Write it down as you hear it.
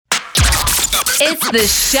It's the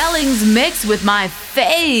Shellings mix with my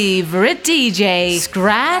favorite DJ,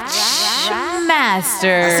 Scratch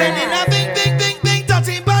Master. Sending a big, big, big, big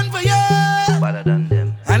dirty bun for you. Better than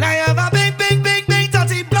them. And I have a big, big, big, big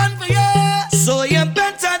dirty plan for you. So you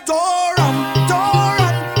better door run.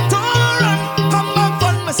 Come back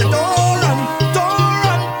on me, say door run.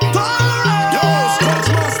 Yo, Scratch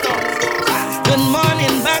Master. Good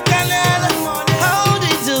morning, Bacchanal. How do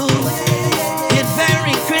you do? Get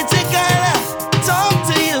very critical. Talk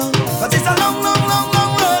to you, but it's a long road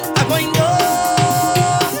I'm going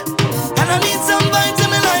on. And I need some vibes in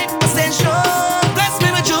my life, but stay strong. Bless me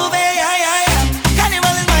with Juve,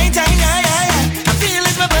 Carnival is my time, I feel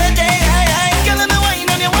it's my birthday, Girl, let me wine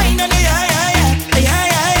on you,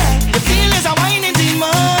 You feel it's a whining demon.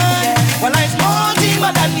 Well, I'm more demon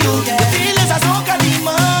than you. You feel it's a soca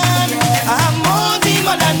demon. I'm more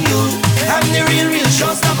demon than you. I'm the real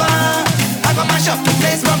showstopper. I got mash up the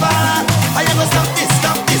place, brother. I am gonna stop this.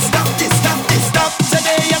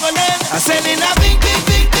 Today you're gonna I'm sending a big, big,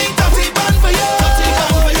 big, big dirty bun for you.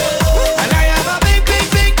 And I have a big, big,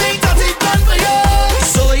 big, big dirty bun for you.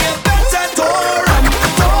 So you better door run.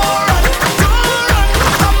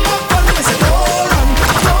 Come up on me, say door run.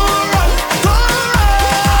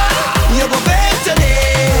 You go beg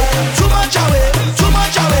today, too much away.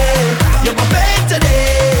 You go beg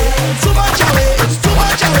today, too much away. It's too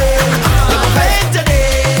much away. You go beg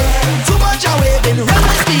today, too much away. Been run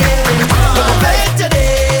this the air. You go beg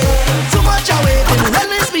today, too much away. Been run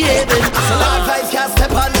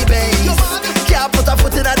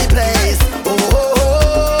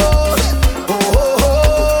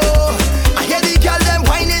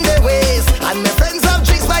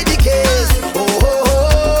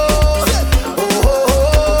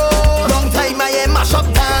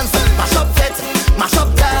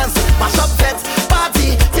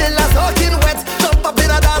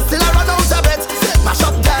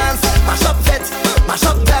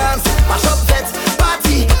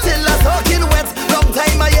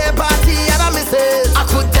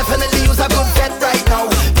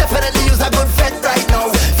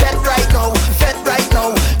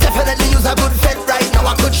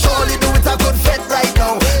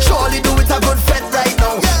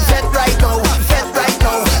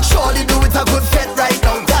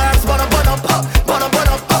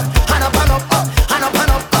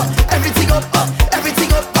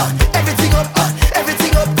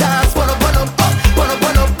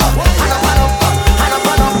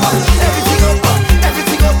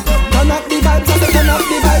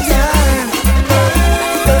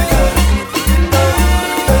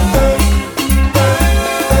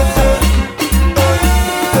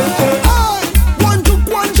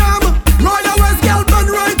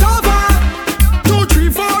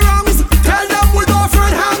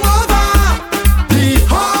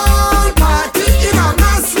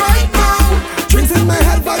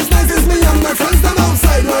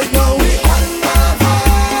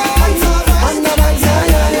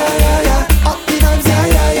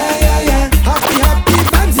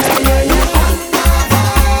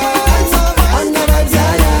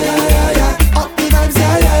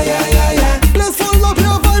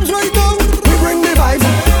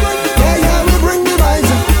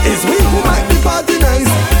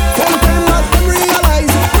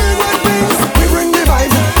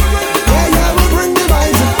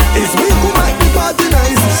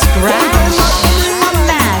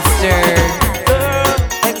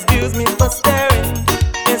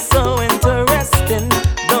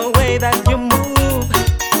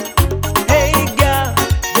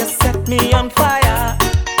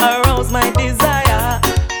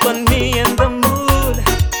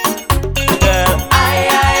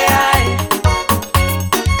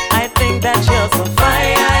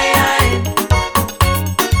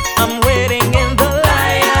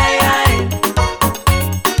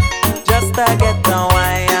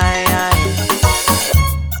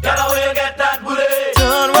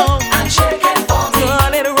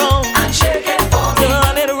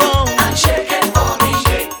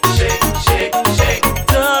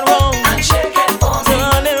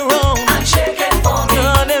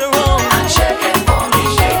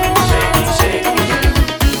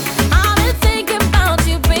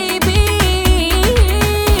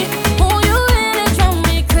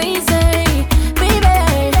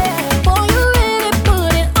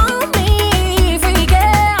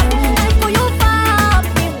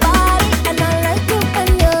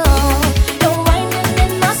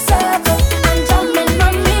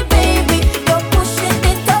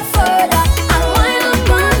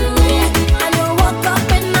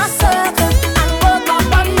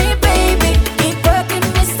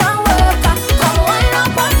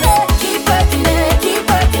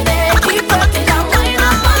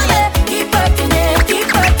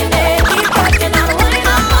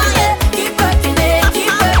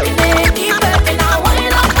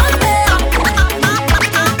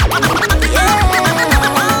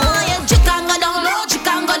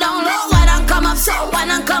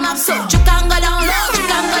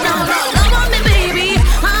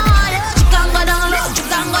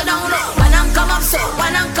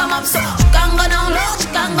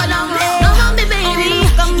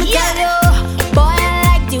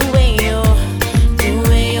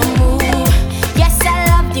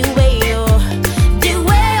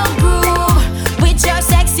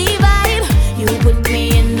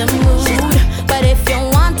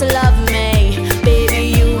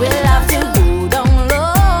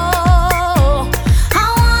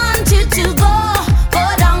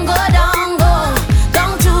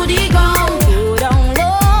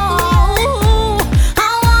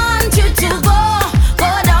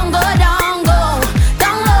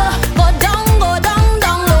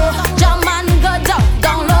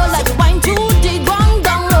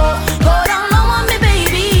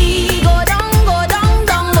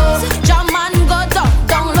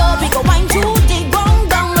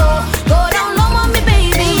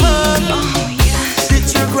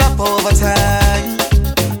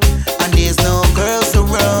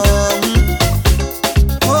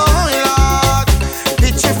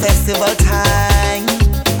festival time.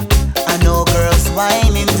 I know girls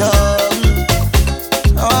whining tongue.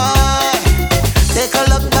 Oh, take a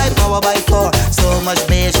look by power by four. So much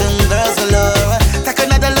Bajan girls allure. Take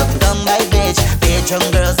another look down by beach. Bajan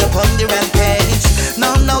girls upon the rampage.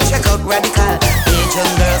 No, check out radical. Bajan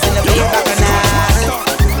girls in the big bacchanal.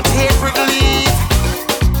 Tape release.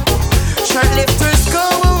 Shirt lifters go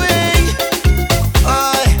away.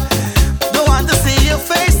 Oh, don't want to see your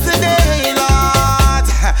face today, Lord.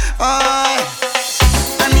 Oh,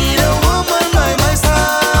 I need a woman by my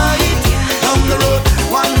side. On the road,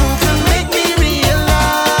 one who can make me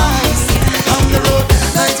realize. On the road,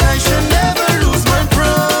 like I should never lose my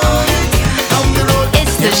pride. On the road,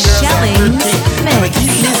 It's the Shellings Mix.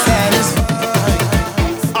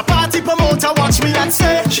 A party promoter watch me and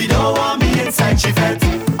say she don't want me inside she fed.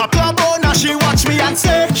 A club owner she watch me and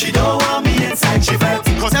say she don't want me inside she fed.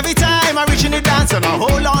 Cause every time I reach in the dance and I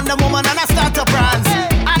hold on the woman and I start to prance,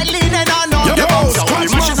 I lean in on all the bouncer. I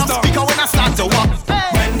mashing up speaker when I start to walk.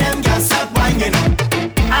 When them girls start winding up,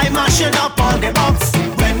 I mashing up all the box.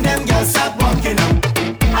 When them girls start walking up,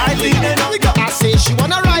 I lean in on. I say she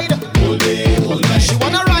wanna ride, she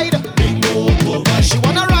wanna ride, she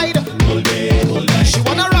wanna ride, she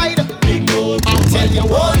wanna ride. I'll tell you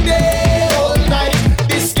all day, all night.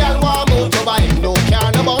 This girl want motorbike, no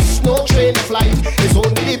car, no bus, no train, no flight. It's only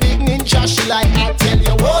the big ninja she like. I'll tell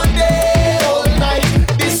you all day, all night.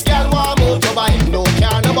 This girl want motorbike, no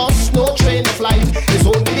car, no bus, no train, no flight. It's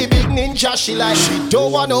only the big ninja she like. She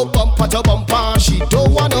don't want no bumper to bumper. She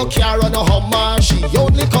don't want no car or no Hummer. She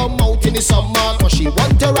only come out in the summer, cause she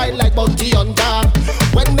want to ride like Bounty Hunter.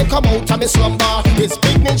 When they come out of me slumber, it's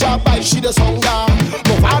big ninja bike, she the hunger.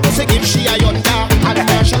 But I don't say give she a yonder, and the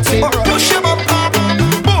girl shall say push him up,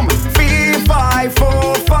 boom. 3, 5,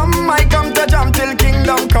 4 from I come to jump till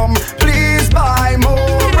kingdom come. Please buy more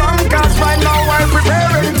rum, cause right now I'm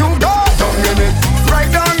preparing to go. Down in it,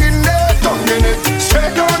 right down in there, down in it,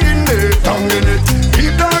 straight down in there, down in it,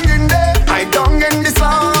 keep down in there, I down in the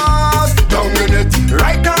sauce. Down in it,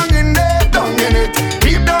 right down in there, down in it,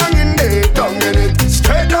 keep down in there, down in it,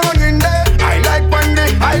 straight down in there.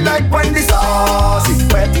 I like when the sauce is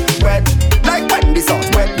wet, wet. Like when the sauce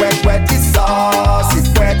wet, wet, wet. The sauce is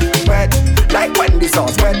wet, wet. Like when the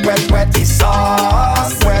sauce wet, wet, wet. The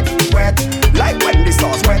sauce wet, wet. Like when the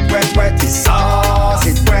sauce wet, wet, wet. The sauce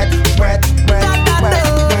is wet, wet, wet, wet,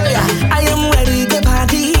 wet. I am ready to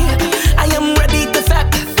party. I am ready to fat.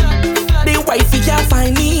 The wifey can't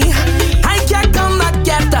find me. I can't come back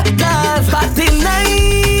yet. Cause party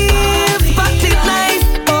nice, party nice.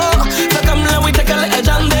 Oh, so come let we take a little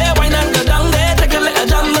jam there. Wine and go down there, take a little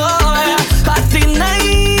jam there. Party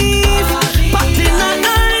nice, party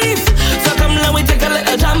nice. So come let we take a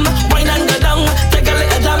little jam. Wine and go down, take a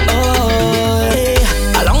little jam.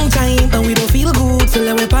 Oh, a long time and we don't feel good, so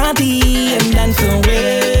let we party and dance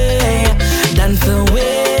away, dance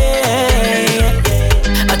away.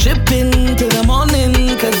 I trip into the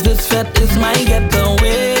morning, cause this fete is my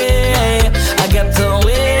getaway, a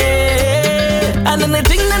getaway. And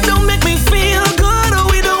anything that don't make me feel good,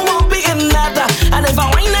 we don't want be in that. And if I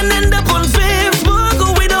whine and end up on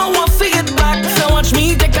Facebook, we don't want see it back. So watch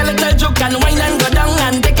me take a little joke and whine and go down,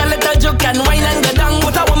 and take a little joke and whine and go down.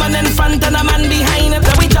 With a woman in front and a man behind it.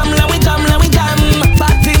 Let we jam, let we jam, let we jam.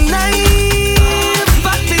 Party night,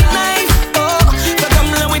 party night. Oh, so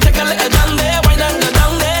come let we take a little jam there. Whine and go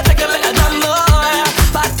down there, take a little jam. Oh,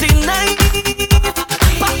 party night,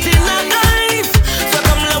 party night. So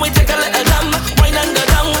come let we take a little jam. Whine and go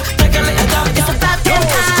down, take a little jam. It's about that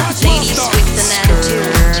time. Ladies with an attitude.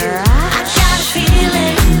 I got a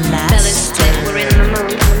feeling. Fellas that we're in the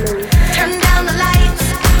mood. Turn down the lights.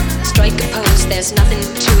 Strike a pose, there's nothing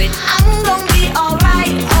to it. I'm gonna be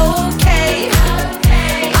alright, okay,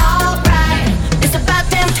 alright. It's about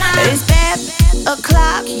damn time. It's that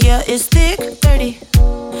o'clock, yeah, it's thick 30.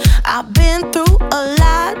 I've been through a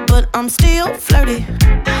lot, but I'm still flirty.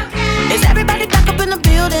 Is everybody back up in the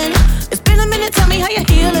building? It's been a minute, tell me how you're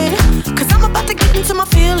healing. Cause I'm about to get into my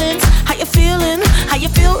feelings. How you feeling? How you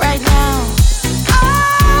feel right now?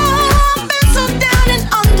 Oh, I've been so down and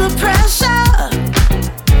under pressure.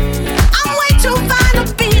 I'm way too fine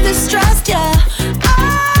to be distressed, yeah.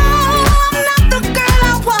 Oh, I'm not the girl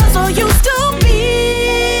I was or used to be.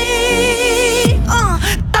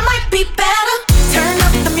 That might be better. Turn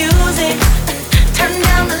up the music, turn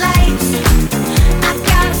down the lights. I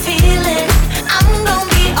got a feeling I'm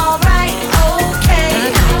gonna be alright,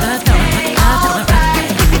 okay, alright.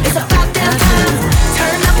 It's about that time.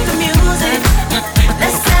 Turn up the music.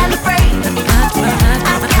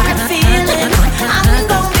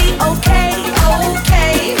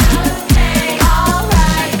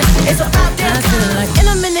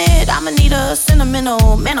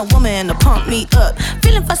 something to pump me up.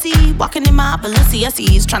 Feeling fussy, walking in my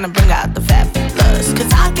Balenciennes, trying to bring out the fabulous.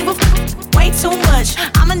 Cause I give a way too much.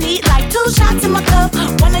 I'ma need like 2 shots in my cup.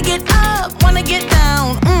 Wanna get up, wanna get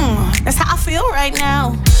down. That's how I feel right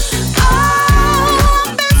now. Oh,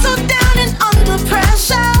 I've been so down and under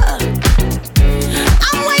pressure.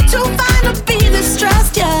 I'm way too fine to be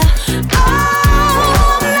distressed, yeah.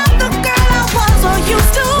 Oh, I'm not the girl I was or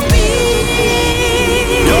used to be.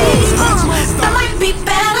 That might be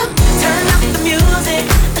better. Turn up the music,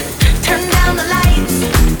 turn down the lights.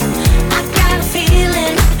 I got a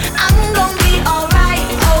feeling I'm gonna be alright.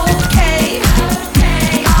 Okay,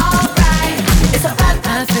 alright. It's about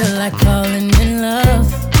I feel like falling in love.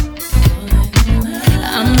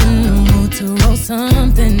 I'm in the mood to roll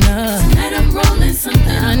something up. Tonight I'm rolling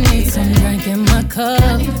something. I need some drink in my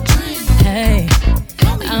cup. Hey,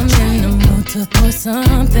 I'm in the mood to pour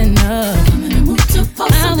something up.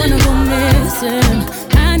 I wanna go missing.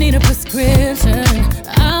 I need a prescription.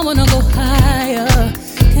 I wanna go higher.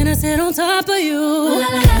 Can I sit on top of you?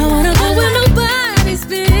 I wanna go where nobody's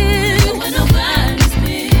been.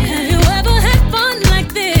 Have you ever had fun like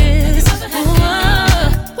this?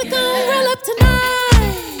 We gon' roll up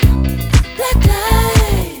tonight. Black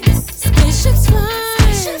lights, spaceships fly.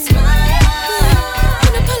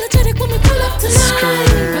 Unapologetic when we pull up tonight.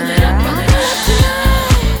 Roll it up tonight.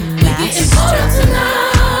 We getting pulled up tonight.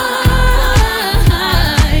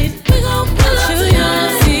 We gon' pull up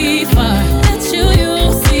tonight. See far, let you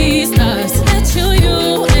see stars, let you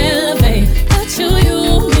elevate, let you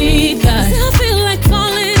meet God. I feel like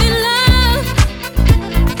falling in love.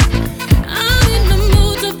 I'm in the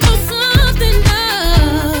mood to put something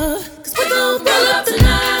up. 'Cause we gon' pull up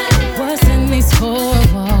tonight. What's in these 4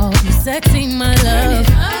 walls? You sexy, my love.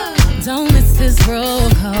 Don't miss this roll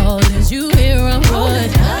call. As you hear a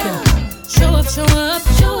road. Show up, show up,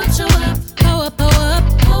 show up, show up. Power up, power up,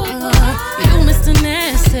 power up. You Mr.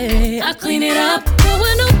 Nasty, I clean it up. Go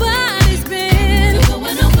where nobody's been.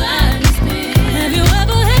 Have you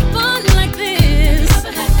ever had fun like this?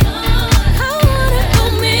 I wanna go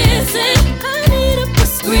missing. I need a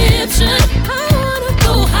prescription. I wanna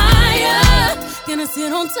go higher. Gonna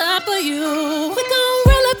sit on top of you. We gon'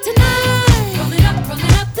 roll up tonight. Roll it up,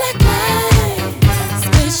 black lights.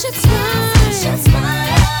 Spaceships fly.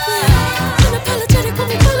 Unapologetic when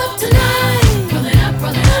we pull up tonight. Roll it up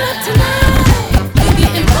tonight. We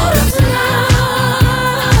getting pulled up tonight.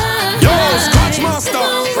 Yo, Scratch Master.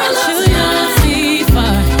 Let you see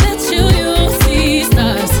far. Let you see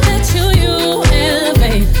stars. Let you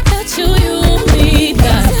elevate. Let you meet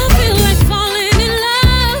God. I feel like falling in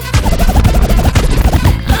love.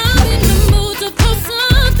 I'm in the mood to put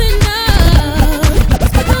something up.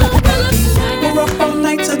 We gon' pull up tonight. We're up all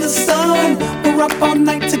night to the sun. We're up all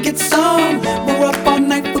night to get some. We're up all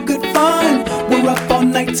night for good fun. We're up all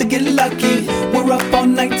night to get lucky. We're up all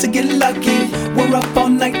night to get lucky. We're up all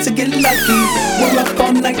night to get lucky. We're up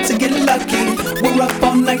all night to get lucky. We're up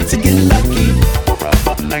all night to get lucky. We're up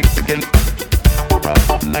all night to get. We're up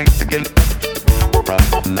all night to get. We're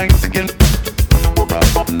up all night to get. We're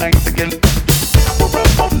up all night to get. We're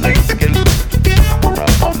up all night to get. We're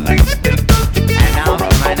up all night to get. And now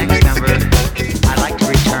for my next number, I'd like to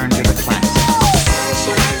return to the classics.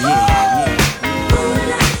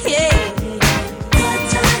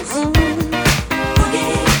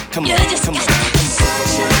 Come on, come on.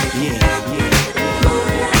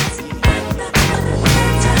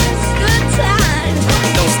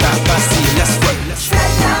 Don't stop, I see. Let's work. Let's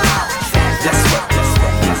work.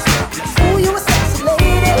 Ooh, you a sexy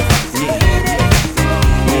lady.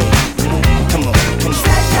 Come on.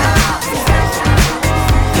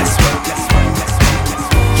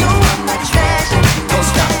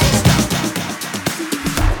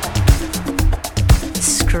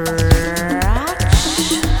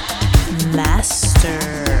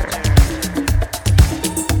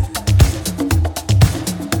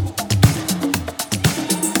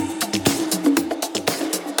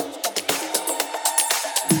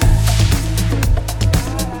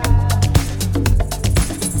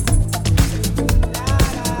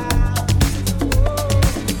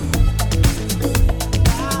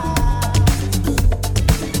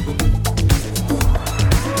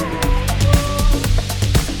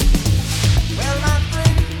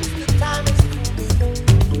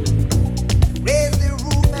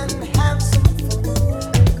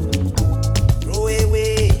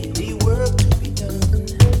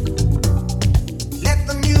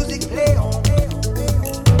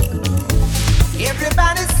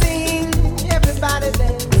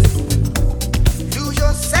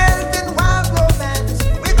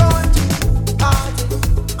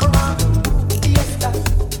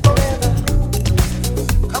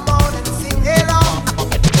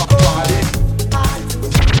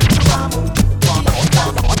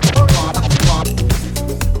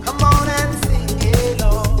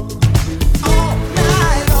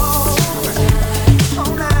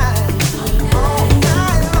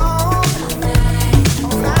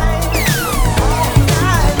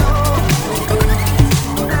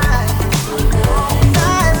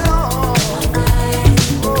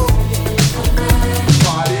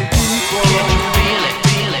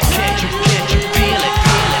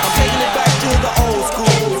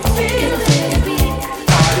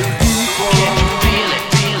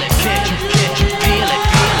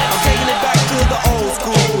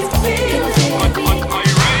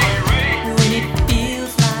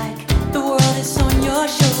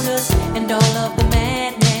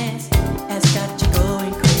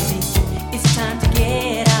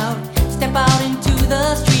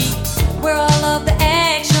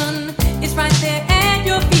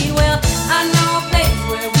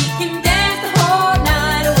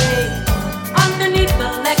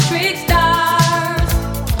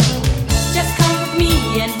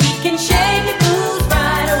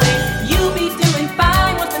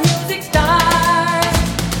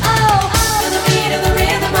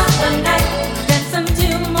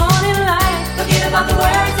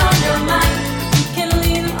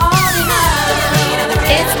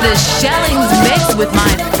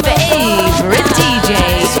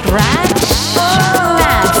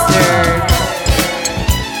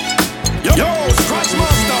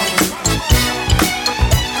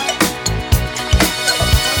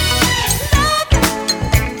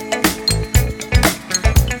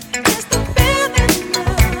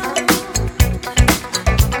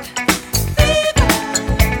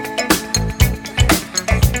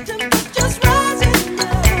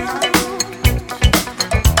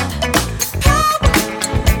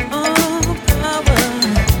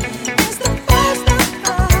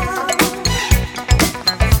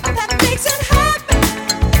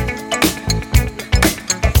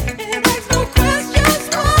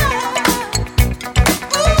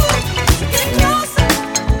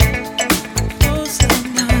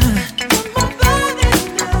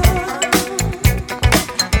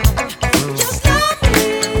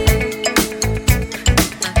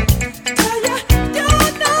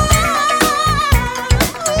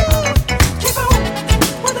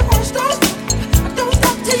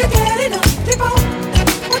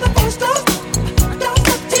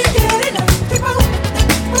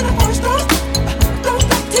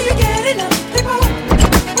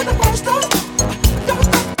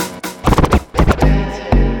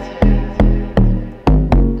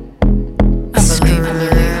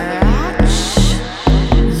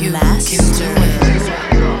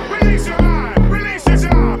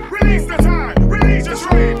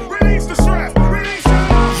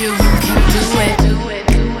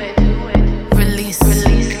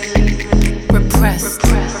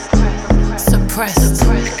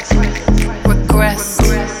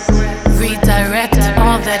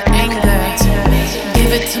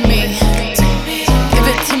 Give it to me. Give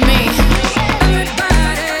it to me.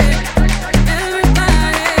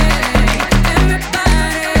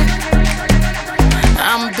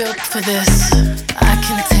 I'm built for this. I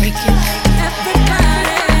can take it.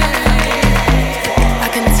 I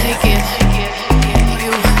can take it.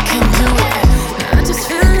 You can do it. I just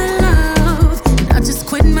fell in love. I just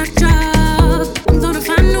quit my job. I'm gonna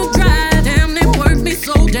find no drive. Damn, they work me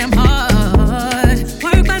so damn hard.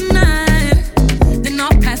 Work by 9, then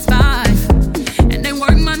off past 5, and they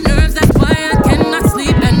work my nerves. That's why I cannot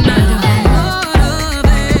sleep at night.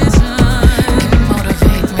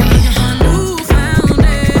 Motivate me. A new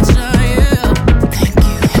foundation, yeah. Thank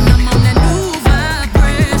you. And I'm on that new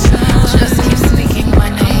vibration. Just keep speaking my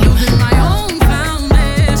name. I'm my own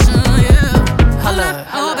foundation, yeah. Holla.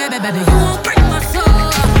 Oh, baby, baby, you won't break my soul.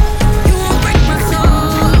 You won't break my soul.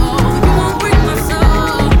 You won't break my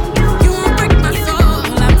soul. You won't break my soul.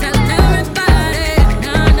 I'm telling everybody,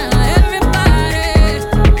 everybody.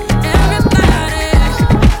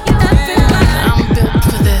 I'm built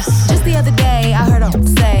for this. Just the other day, I heard him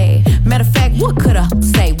say, matter of fact, what could I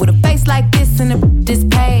say? With a face like this and a this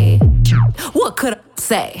paid, what could I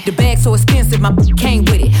say? The bag so expensive, my came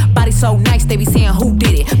with it. Body so nice, they be saying who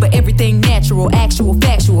did it. But everything natural, actual,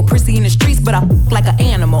 factual. Prissy in the streets, but I like an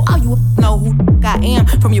animal. All you know who I am.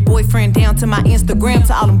 From your boyfriend down to my Instagram,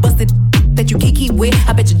 to all them busted that you kiki with.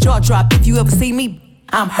 I bet your jaw drop if you ever see me.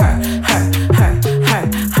 I'm her.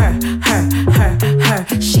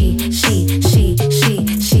 She.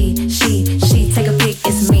 Take a pic,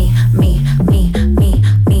 it's me.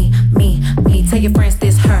 Tell your friends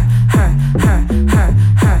this her.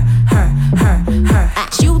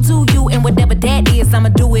 You do you, and whatever that is, I'ma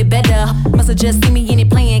do it better. Must've just seen me in it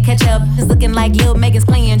playing catch up. It's looking like Lil Megan's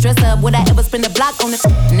playing dress up. Would I ever spend a block on this?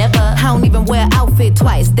 Never. I don't even wear an outfit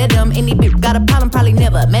twice. That dumb. Any bitch got a problem, probably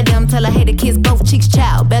never met them. Tell her hey to kiss both cheeks,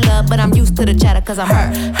 child Bella. But I'm used to the chatter, cause I'm her.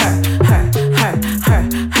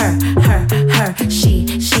 She.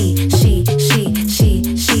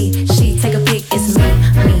 Take a pic, it's me.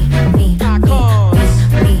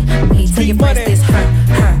 Tell your friends this her.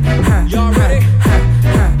 Y'all ready?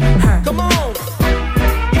 Come on.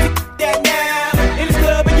 That now. In this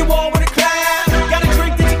club and you all wanna climb. Got a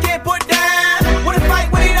drink that you can't put down. Wanna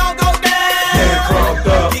fight when it all goes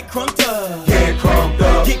down. Get crunked up. Get crunked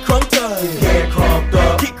up. Get crunked up. Get crunked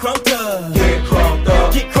up. Get crunked up. Get crunked up. Get crunked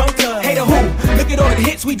up. Get crunked up. Hey the who? Look at all the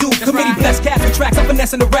hits we do. Committee blessed cats with tracks. I'm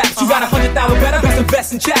finessing the raps. You got $100 better. Best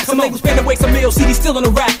invest in chaps. Some labels spend away some meals. CD still on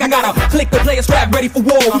the rack. I got a click to play a strap ready for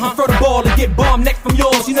war. We prefer the ball and get bombed next from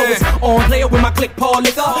yours. You know it's on player with my click Paul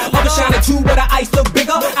liquor. Other shining too, but the ice look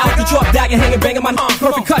bigger. Out the drop, dying, hanging, banging my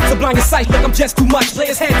perfect cuts to blind your sight. Look, I'm just too much.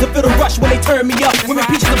 Players heads to feel the rush when they turn me up. Women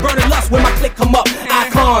peaches are burning lust when my click come up.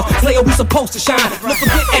 Icons, player we supposed to shine. Look,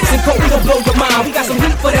 forget X and code, we gon' blow your mind. We got some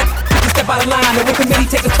heat for that. Step out of line, and when committee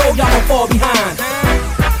take control, y'all don't fall behind.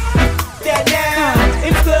 That now,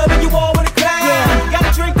 in the club and you all wanna climb. Got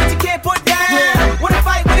a drink that you can't put down. Wanna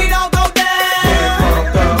fight when it all go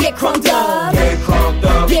down. Get crunked up. Get crunked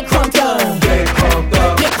up. Get crunked up. Get crunked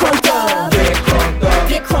up. Get crunked up. Get crunked up.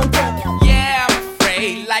 Get crunked up. Yeah, I'm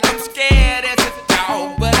afraid, like I'm scared as a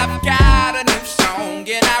dog, but I've got a new song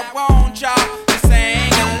and I want y'all to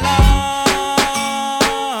sing along.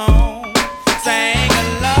 Sing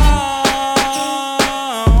along.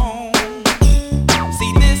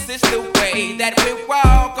 See, this is the way that we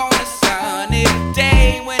walk on a sunny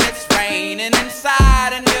day when it's raining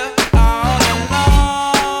inside and you're all alone.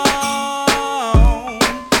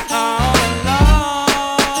 All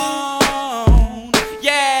alone.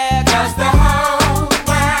 Yeah, 'cause the whole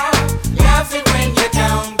world loves it when you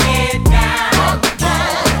don't get down.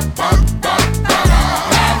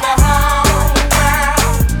 And the whole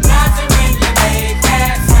world loves it when you make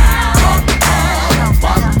that sound.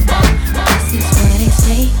 This is what they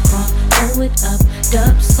say, throw it up.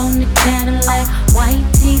 Dubs on the Cadillac, white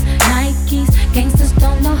tees, Nikes. Gangsters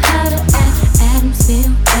don't know how to act.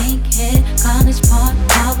 Adamsville, Bankhead, College Park,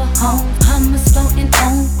 Power Home. Hummers floating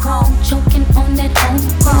on chrome, choking on that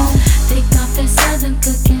homegrown. They got that southern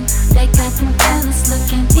cooking, they got them fellas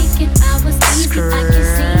looking. Thinking I was easy, I can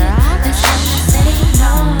see it. That's why I say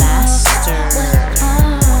no.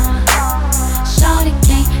 Shorty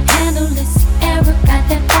can't handle this era, got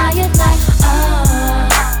that fire like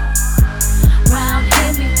round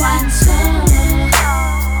here we wide and slow.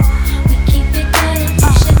 We keep it good and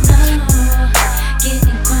you should know.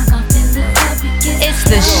 Getting crunk off in the club, we get It's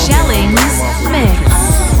the Shellings Mix.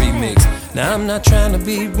 Remix. Now I'm not trying to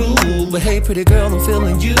be rude, but hey pretty girl, I'm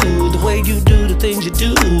feeling you. The way you do the things you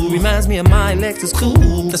do reminds me of my Lexus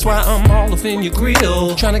cool. That's why I'm all up in your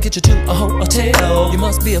grill, trying to get you to a hotel. You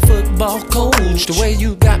must be a football coach, the way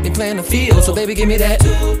you got me playing the field. So baby give me that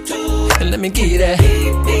and let me get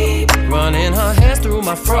that. Running her hands through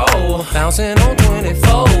my fro, bouncing on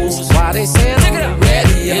 24s. Why they saying on the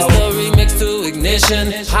radio? It's the remix to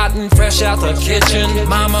Ignition, hot and fresh out the kitchen.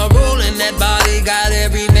 Mama rolling that body, got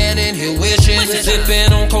every man in here wishing.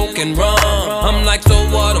 Sipping on coke and rum, I'm like so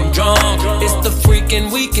what, I'm drunk. It's the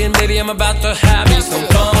freaking weekend, baby, I'm about to have me some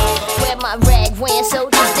fun. Where my rag wearing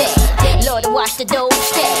soldiers dead, Lord, watch the dough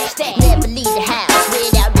stack. Never leave the house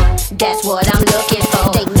without me, that's what I'm looking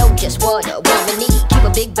for. They know just what a woman need, keep a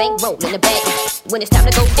big bank roll in the back. When it's time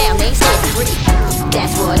to go down, they ain't scared free.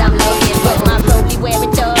 That's what I'm looking for. My rollie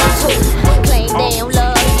wearing thugs too, claim they don't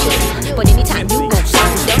love you, but anytime you want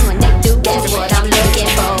something done, they do. That's what I'm looking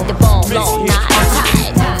for. The ball long, not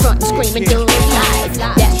tight, front and screaming, do life.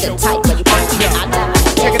 That's the type of you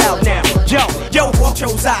check it out now. Yo, what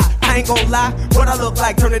chose I ain't gon' lie, what I look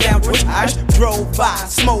like, turn it down, twitch eyes. Drove by,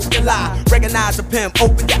 smoked a lie, recognize a pimp,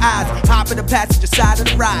 open your eyes, hop in the passenger side of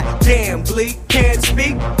the ride. Damn, bleak, can't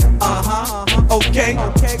speak. Okay,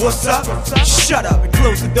 what's up? Shut up and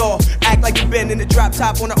close the door. Act like you've been in the drop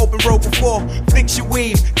top on the open road before. Fix your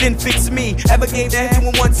weave, then fix me. Ever gave that to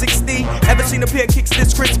a 160? Ever seen a pair of kicks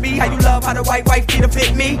this crispy? How you love how the white wife feet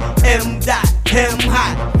fit me? M dot, him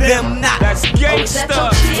hot, them not. That's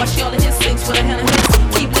gangsta. Why she all in his six with a hand of his?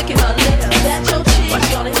 Keep licking her lips. Is that your chick? Why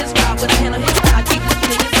she all in his ride with a hand of his? I keep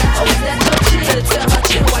licking in his ass. Oh, is that your chick? Better tell her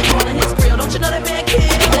chill. Why you all in his grill? Don't you know that man kid?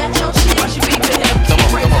 Is that your chick? Why she beeping him? Keep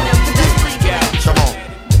raising him to this league. Come on.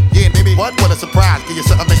 Yeah, baby. What a surprise. Give you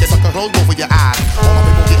something, make it sucker close both of your eyes. All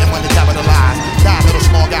my people getting money, capitalize. Die, little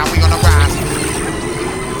small guy, we on the rise.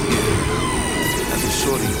 That's a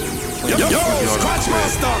shorty. Yo, Scratch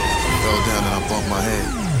Master. Fell down and I bumped my head.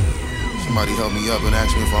 Somebody helped me up and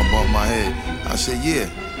asked me if I bumped my head. I said, yeah.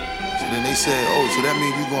 So then they said, oh, so that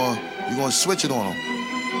means you gonna switch it on them.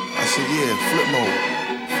 I said, yeah, flip mode.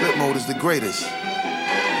 Flip mode is the greatest.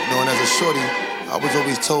 You know, and as a shorty, I was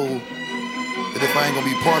always told that if I ain't gonna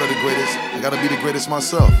be part of the greatest, I gotta be the greatest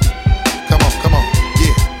myself. Come on,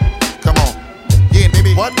 yeah, come on. Yeah,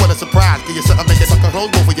 baby. What a surprise. Give you something, make it sucker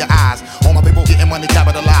close both of your eyes. All my people getting money,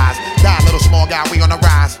 capitalize. Die, little small guy, we on the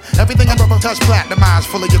rise. Everything I ever touch, platinumized.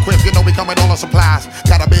 Full of your grip, you know we coming all on supplies.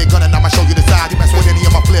 Got a big gun and I'ma show you the size. You mess with any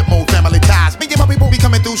of my flip mode family ties. Me and my people be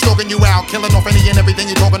coming through, stalking you out. Killing off any and everything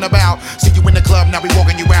you talking about. See you in the club, now we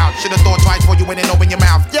walking you out. Should've thought twice before you went and open your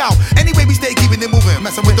mouth. Yo, anyway, we stay keeping it moving.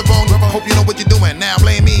 Messing with the bone, brother, hope you know what you're doing. Now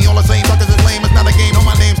blame me, all the same suckers is lame. It's not a game, know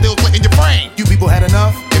my name still splitting your brain. You people had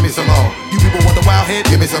enough? Give me some more. You people want the wild hit?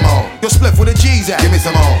 Give me some more. Your split with the G's at? Give me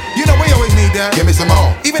some more. You know we always need that? Give me some more.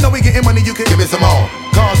 Even though we getting money, you can give me some more.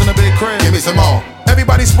 Cars in a big crib? Give me some more.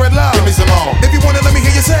 Everybody spread love? Give me some more. If you want it, let me hear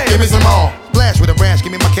you say, give me some more. Blast with a rash,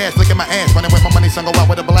 give me my cash, flicking my ass. Running with my money, son, go out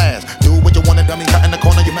with a blast. Do what you wanna, dummy, cut in the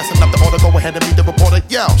corner. You messing up the order, go ahead and meet the reporter.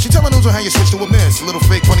 Yo, she telling news on how you switch to a miss. A little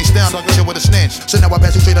fake, funny style, sucker shit with a snitch. So now I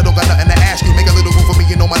pass you straight, I don't got nothing to ask you. Make a little room for me,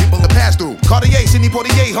 you know my people to pass through. Cartier, Sidney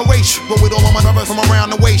Portier, Horatio. Go with all of my brothers from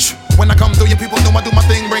around the waist. When I come through, your people know I do my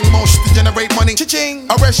thing. Bring motion to generate money. Cha-ching.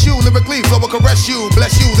 Arrest you, lyrically, flow will caress you.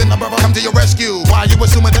 Bless you, then my brother come to your rescue. Why you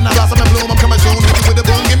assuming then I blossom and bloom? I'm coming soon. Hit you with a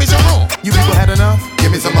boom, give me some more. You people had enough?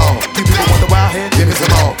 Give me some more. You people want the wild hit? Give me some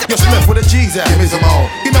more. Your slip with a G's at? Give me some more.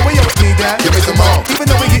 You know we always need that? Give me some more. Even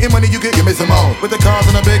though we getting money, you can give me some more. With the cars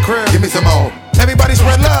in a big crib? Give me some more. Everybody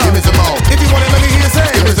spread love? Give me some more. If you want it, let me hear you say,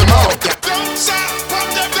 give me some more. Don't stop, pump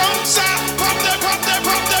that, don't stop, pump that, pump that,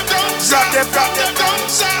 pump that, don't Drop that, don't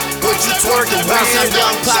stop. What you twerking with? Bounce up,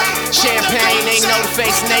 young pop, champagne, they know the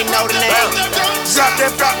face and they know the name. Drop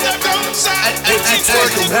that, don't stop. What you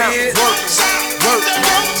twerking with? Work,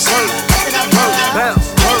 bounce, work.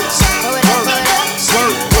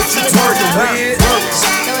 What you twerking with?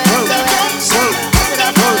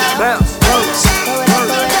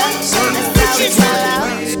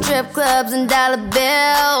 Strip clubs and dollar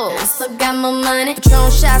bills. Still got my money.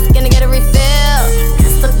 Patron shots, gonna get a refill.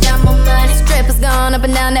 Still got my money. Strippers going up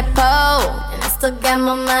and down that pole. And I still got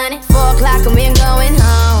my money. 4 o'clock and we ain't going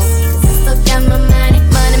home. I still got my money.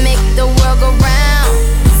 Money make the world go round.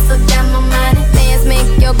 I still got my money. Bands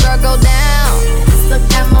make your girl go down. I still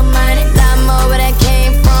got my money. Lot more where that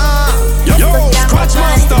came from. Yo, Scratch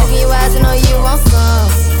Master. Look in your eyes, you know you want some.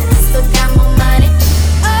 I still got my money.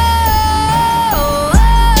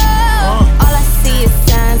 All I see is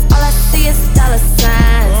signs. All I see is dollar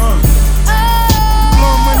signs.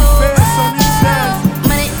 Money fast on these signs.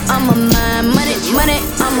 Money on my mind. Money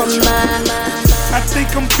on my mind. I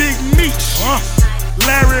think I'm Big Meech.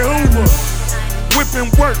 Larry Hoover,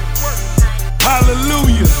 whipping work.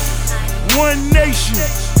 Hallelujah. One nation,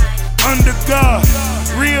 under God.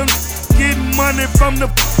 Real getting money from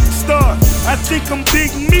the start. I think I'm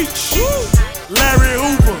Big Meech. Larry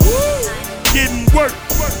Hoover, getting work.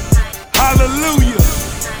 Hallelujah.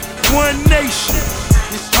 One nation,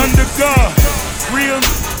 under God. Real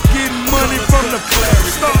getting money from the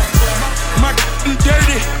start. My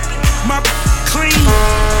dirty, my clean.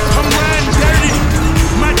 I'm riding dirty,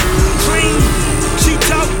 my clean. She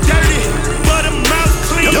talk dirty, but her mouth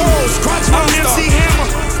clean. I'm MC Hammer,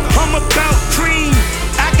 I'm about cream.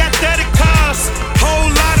 I got 30 cars, whole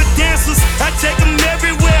lot of dancers. I take them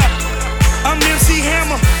everywhere. I'm MC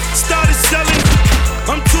Hammer, started selling.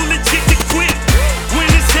 I'm too legit to quit. When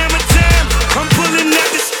it's hammer time, I'm pulling out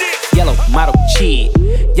the stick. Yellow model cheat,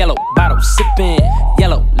 yellow bottle sipping,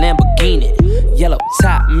 yellow Lamborghini, yellow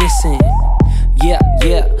top missing. Yeah,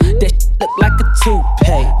 that shit look like a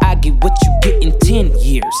toupee. I get what you get in 10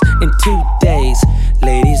 years, in 2 days.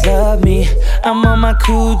 Ladies love me, I'm on my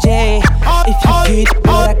cool J. If you get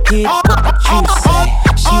what I get, what you say?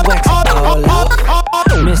 She wax it all out,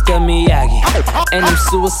 Mr. Miyagi. And them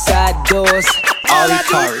suicide doors, all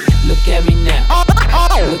Ikari. Look at me now,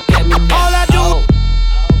 look at me now. All I do,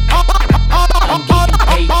 I'm getting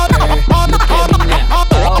paper. Look at me now,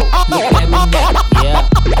 look at me now, yeah.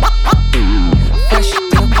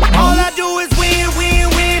 All I do is win, win,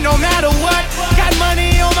 win, no matter what. Got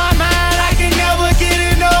money on my mind, I can never get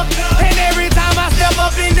enough. And every time I step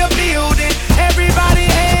up in the building, everybody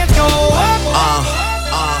hands go up.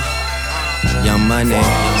 Young Money.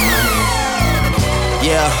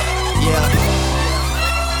 Yeah.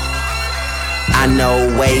 I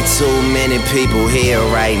know way too many people here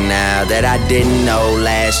right now that I didn't know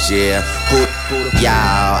last year.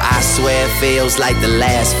 Y'all, I swear it feels like the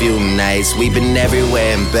last few nights. We've been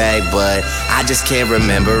everywhere and back, but I just can't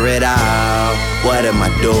remember it all. What am I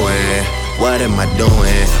doing? What am I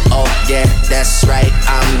doing? Oh yeah, that's right,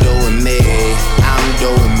 I'm doing me. I'm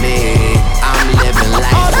doing me. I'm living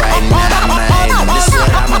life right now, man. This is what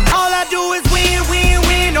I'm. All I do is win, win,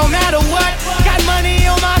 win, no matter what. Got money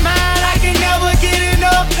on my mind, I can never get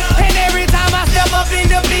enough. And every time I step up in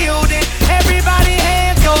the building, everybody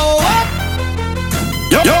hands go up.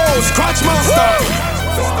 Yo, Scratch Master.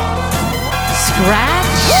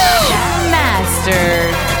 Scratch Master.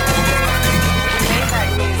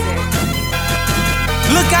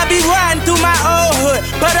 Look, I be riding through my old hood,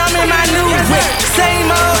 but I'm in my new whip.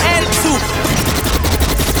 Same old attitude.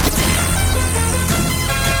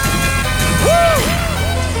 Woo!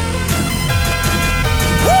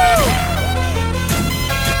 Woo!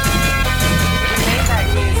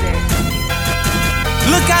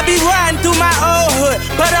 Look, I be riding through my old hood,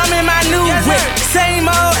 but I'm in my new whip.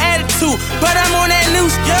 Same old attitude, but I'm on that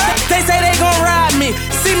new shit. They say they gon' ride me,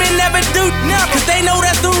 see me never do, cause they know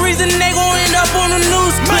that's the reason they gon' end up on the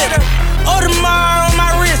news clip. Audemars on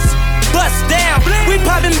my wrist, bust down. We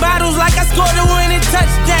popping bottles like I scored a winning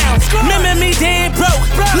touchdown. Remember me dead broke,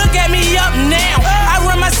 look at me up now. I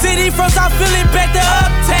run my city from South Philly back to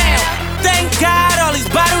Uptown. Thank God, all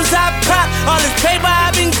these bottles I pop, all this paper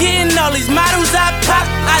I've been getting, all these models I pop.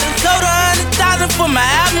 I done sold 100,000 for my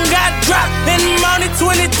album got dropped. And I'm only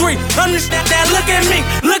 23, understand that, look at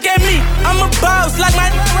me, I'm a boss like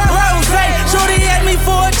my Rose. Shorty asked me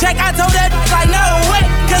for a check, I told that like no way.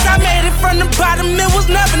 Cause I made it from the bottom, it was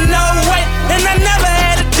never no way. And I never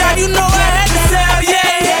had a job, you know I had to sell,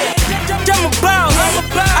 yeah. I'm a boss,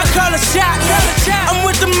 I call a shot. I'm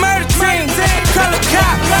with the murder team, call a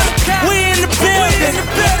cop. We in the building,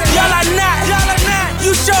 y'all are not.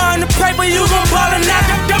 You showing the paper, you gon' ball or not.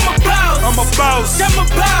 I'm a boss, I'm a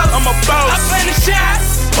boss. I play the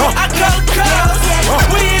shots, I call the cops.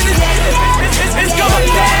 We in the it's going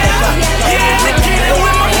down. Yeah, in the kitchen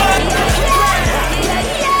with my mother.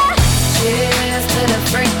 Cheers to the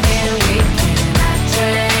freaking weekend. I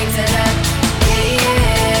drank to that,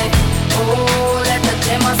 yeah. Oh, let the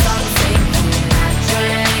demo song sing. I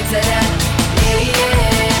drank to that,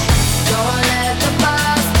 yeah. Don't let the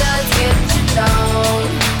bastards get you down.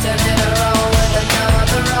 Turn it around with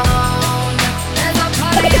another round. There's a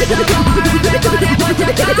party in the bar.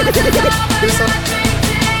 Everybody put your glasses on.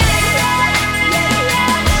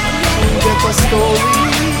 Get a story.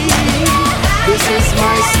 This is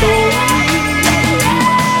my story.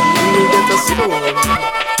 You get a story.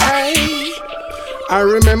 I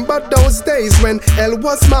remember those days when hell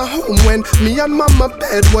was my home, when me and mama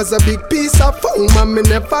bed was a big piece of foam, and me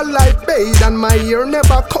never light bathe and my ear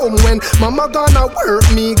never comb. When mama gonna work,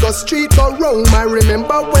 me go street go roam. I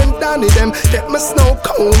remember when Danny them get my snow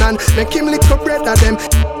cone and make him lick a bread of them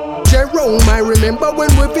Jerome. I remember when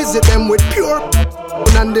we visit them with pure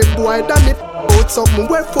and the boy done it out something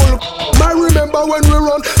we full. I remember when we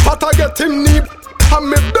run, but I get him knee. And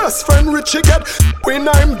my best friend Richie get when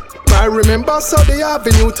I remember Sunday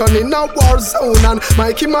Avenue turn in a war zone. And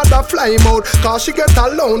Mikey mother fly him out cause she get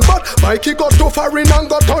alone. But Mikey got too foreign and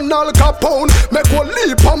got on Al Capone. Make one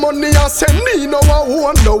leap of money and send me no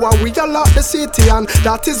one. Know we all lock the city and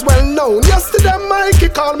that is well known. Yesterday Mikey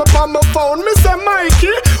called me on my phone. Me say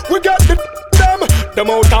Mikey, we got them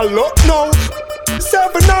out of luck now.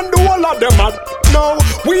 7 and the whole of them are now.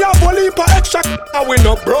 We have a leap of extra and we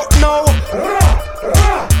not broke now.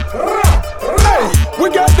 Hey, we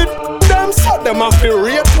got them so them have to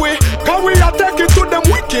rate we. Cause we are taking to them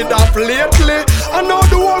wicked off lately. And now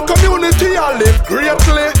the whole community I live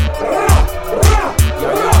greatly.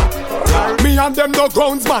 Me and them no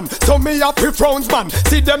grounds man, so me happy frowns man.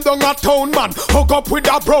 See them down a town man, hook up with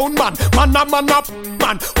a brown man. Man a man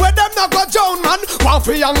where them no go down man. One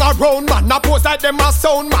for young around man, na pose like them a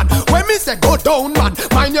sound man. When me say go down man,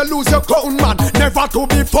 mind you lose your crown man. Never to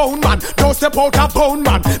be found man, don't step out a bound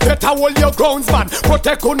man. Better hold your grounds man,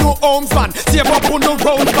 protect on no homes man. Save up on no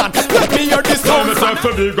rounds man, let me hear this sound man. Tell me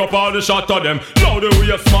to big up all the shot of them. Now the way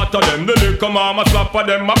you smart of them. The little mama slap of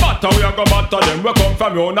them. My batter we a go batter them. We come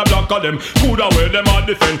from you on a block of them. Coulda way them a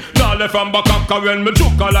defend. Now left from back up when me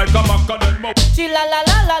juke like a mac of them. Chilla la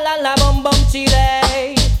la la la la bum bum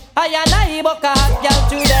chile. I and I book a hot girl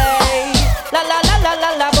today. La la la la la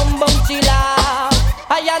la bum bum chilla.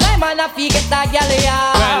 I and I man a fi get a girl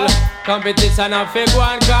ya. Well, competition a fi go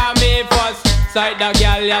and call me first. Side the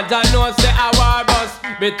girl ya don't know say a war bus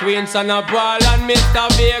between Son of Paul and Mr.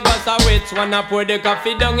 Vegas. A which one a pour the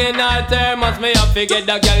coffee down in her thermos. Me a fi get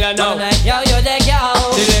the girl ya now. Yo, you the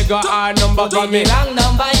girl. She they got her number for me. Wrong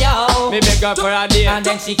number yo. Me beg her for a date. And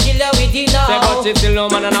then she kill her with the no. Say but she still no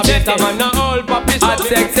man and a better man. No old puppy. Hot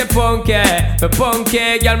sexy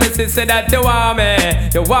punky, girl me say that you want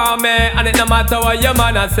me, and it no matter what your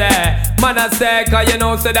man a say, cause you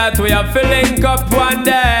know say that we are filling up one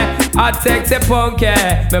day. Hot sexy punky,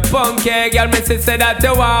 girl me say that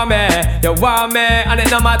you want me, and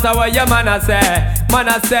it no matter what your man a say,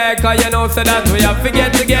 cause you know say that we are fi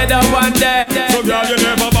get together one day. So girl you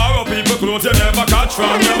never borrow people clothes, you never catch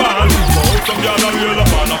from your man. So some girl a real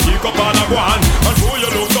up and a kick up and a go on, and so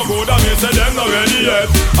you look so good and me say them not ready yet.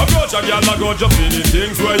 Approach a girl a go just see the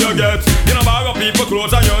things where you get. You know borrow people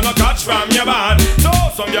clothes and you no catch from your man. So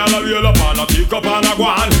some girl a real up and a kick up and a go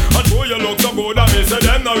on, and so you look so good and me say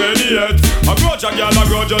them not ready yet. Approach a girl a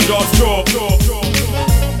go just stroke.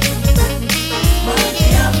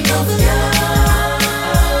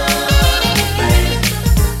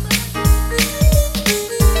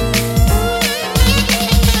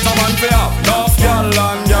 Someone fi have enough girl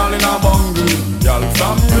and girl in a bungle. Girl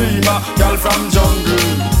from Rima, girl from jungle.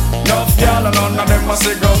 Enough girl and none of them must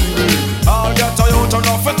say gumble. All get a youth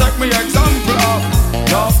enough to take me example of.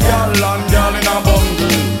 Enough girl and girl in a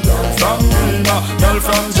bungle. Girl from Rima, girl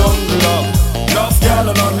from jungle. Enough girl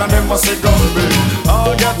and none of them must say gumble.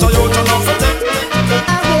 All get a youth enough to take me. I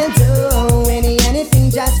will do anything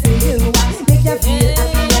just for you. Make you feel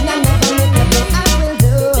happy and I never make you blue. I will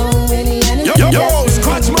do anything just for you.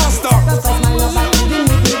 Scratch Master.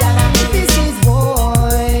 This is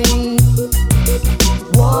boy.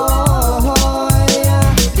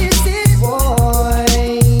 This is boy.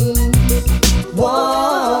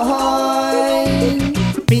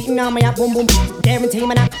 Beating on my boom boom. Guarantee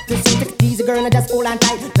me not to see the easy girl and just hold on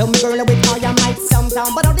tight. Tell me girl with all your might.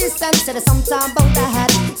 Sometime but all this time said sometime about the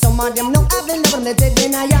hat. Some of them know I've been never dead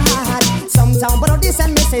in your heart. Sometime but all this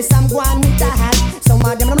time me say some go on with the hat. Some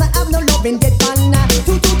of them don't have no love in dead pan.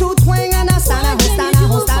 Two twang and a stana.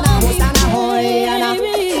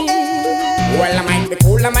 Well, I might be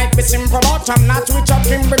cool, I might be simple, but I'm not rich up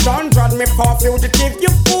in Bedon. Drod me for fugitive,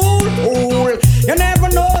 you fool. You never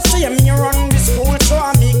know, see me run the school, so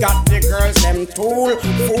me got the girls, them tool,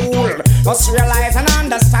 fool. Just realize and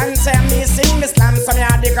understand, say me sing the slam, so me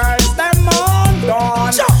had the girls, them on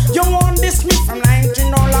done. You want this me from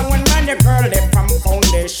 19 no long when man the girl they from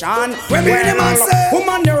foundation. When me the man say,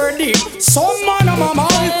 woman you ready, some man of my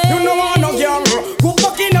man, you know I no girl, go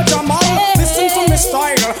back in a Jamal, listen to me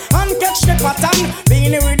style, and catch the pattern,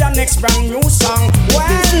 being with the next brand new song. Well,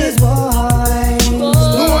 this is boy.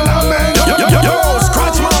 Yo,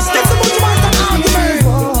 Scratch Master. Get the bunch of man.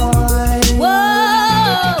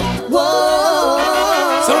 Whoa.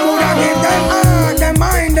 So would I give them heart, them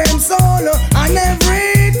mind, them soul, and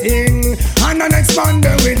everything, and an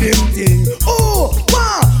expander with them thing. Oh,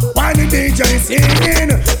 wow. Why the DJ singing?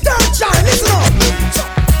 Don't try, listen up.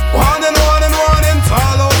 Warning, to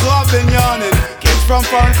all those who have been yawning. Kids from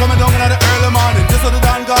foreign coming down in the early morning. This is the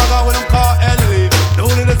Dan Gaga with them call Ellie. The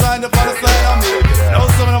only design the father side of me.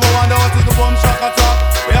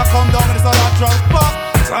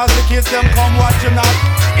 original.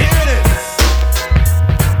 Hear this.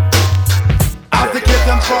 As the kids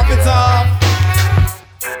them profits off.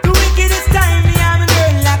 The wickedest time me have a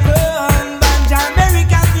girl like on Banja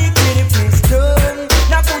American big pretty place done.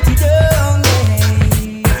 Now put it down,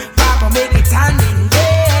 yeah. Papa make it handling,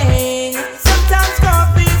 yeah. Sometimes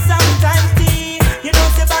coffee, sometimes tea. You know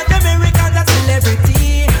say Banja American's a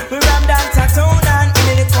celebrity. We ram dance a town and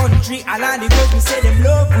in the country. All of the girls we say them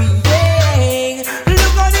love we, yeah.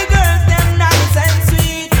 Look how the girls them nice and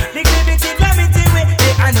sweet. The gravity, glamity with the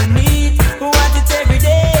underneath. We want it every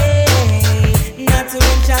day. Not to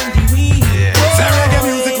mention the weed. Say reggae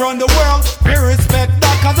music round the world, we respect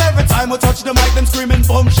that. Cause every time we touch the mic, them screaming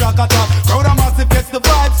boom shakata. Crowd a massive gets the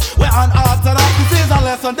vibes, we're on orthodox. This is a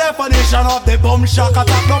lesson definition of the boom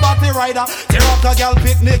shakata. Nobody rider, tear up the girl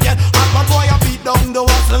picnic yet. Hot bad boy a beat down the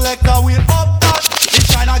one selector, wheel up that. It's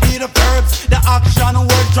trying to give the verbs, the action and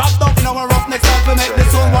word drop down in our roughnecks style to make the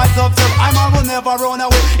sun wise observe. I'm on will never run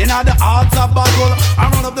away in all the arts of battle. I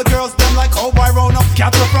run up the girls them like cowboy round up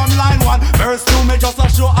cattle from line 1. Verse 2 me just a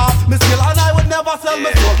show off me skill and I would never sell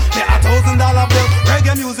my soul. Me $1,000 bill,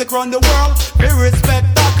 reggae music run the world. We respect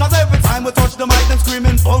that cause every time we touch the mic them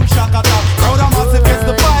screaming boom shakata. Crowd a massive gets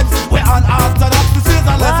the vibes, we're on orthodox. This is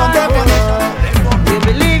a lesson definition. You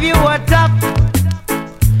believe you were tough.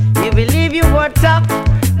 You believe you were tough,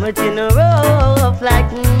 but you know rough like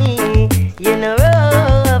me. You know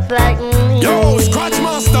rough like me. Yo, Scratch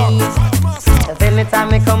Master. Cause anytime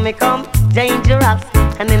me come dangerous.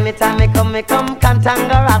 And anytime me come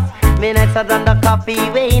cantankerous. Me nicer than the coffee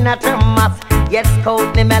we in a thermos. Yes,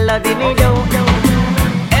 coat the melody me do.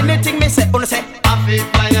 Anything me say, wanna say, I feel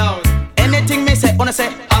fly out. Anything me say, wanna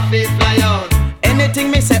say, I feel fly out.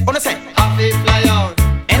 Anything me say, wanna say, I feel fly out.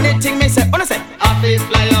 Anything me say, wanna say, I feel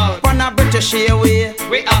fly out. On a British Airways,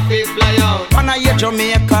 we I feel fly out. On a Air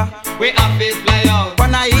Jamaica, we I feel fly out.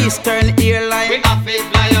 On a Eastern Airline, we I feel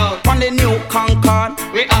fly out. On the New Concorde,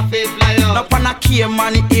 we I feel fly out. Up on a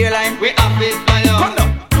Cayman Airline, we I feel fly out. Come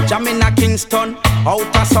on. Jam in a Kingston,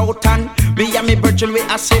 out of Southern. Me and me Virgil, we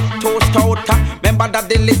a sit toast out. Remember that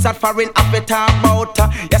the lizard foreign have it about.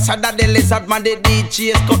 Yes, I that the lizard man, the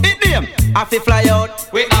DJs go in them. I feel fly out,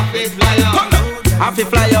 we have to fly out. I feel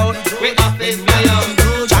fly out, we have to fly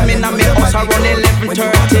out. Jam in a me house around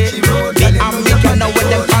 11:30. Me and me can know when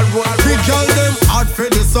them call roll. The girl them hot for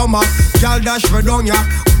the summer. Girl dash for down ya.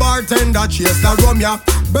 Bartender chase the rum ya.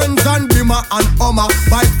 Benz and Beamer and Hummer.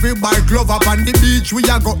 Bike free bike love up on the beach. We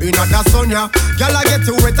a go in at the sun ya. Girl I get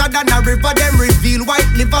wetter than a river. Them reveal white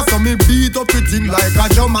liver. So me beat up it in like a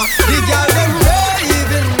drummer. The girl them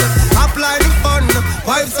raving. Apply the fun.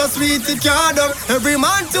 Vibes so sweet it can't done. Every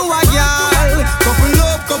man to a girl. Couple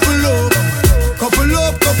up, couple up. Couple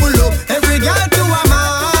up, couple up. Every girl to a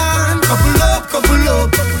man. Couple up, couple up.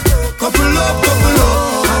 Couple up, couple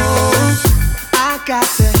up. I got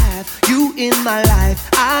to have you in my life.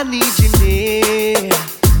 I need you near.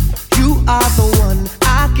 You are the one.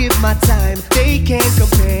 I give my time. They can't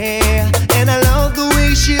compare. And I love the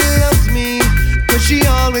way she loves me. Cause she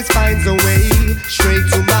always finds a way straight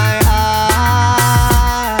to my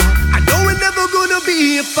heart. I know we're never gonna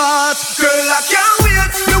be apart. Girl, I can't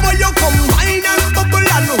wait. The way you come wine and bubble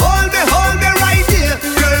and hold me right here.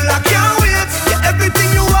 Girl, I can't wait. Yeah, everything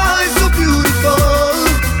you are is so beautiful.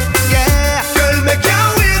 Yeah, girl, me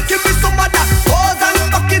can't wait. Give me some of that pose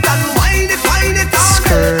and bucket and wine it all.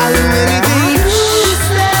 I'll do anything you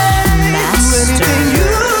say. Do anything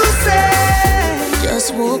you say.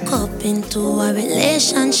 Just woke up into a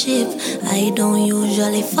relationship. I don't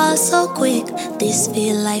usually fall so quick. This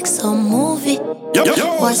feel like some movie.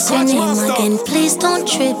 What's your name again? Please don't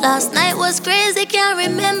trip. Last night was crazy, can't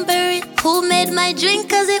remember it. Who made my drink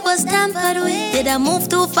cause it was tampered with? Did I move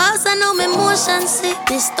too fast? I know my motion sick.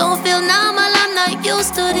 This don't feel normal, I'm not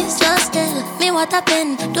used to this. Just tell me what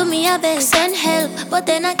happened, do me a best, send help. But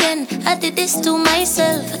then again, I did this to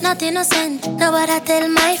myself. Not innocent, now what I tell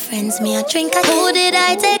my friends, me a drink again. Who did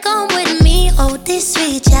I take home with me? Oh, this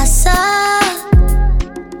sweet, yes sir.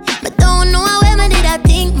 But don't know where me did I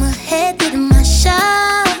think my head did my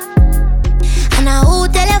shot. And I who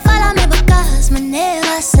tell you follow me because me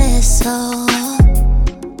never say so.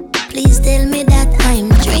 Please tell me that I'm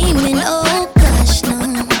dreaming, oh gosh no.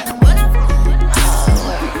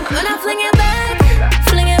 When I fling it back,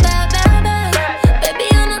 back. Baby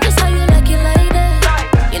I know just how you like it like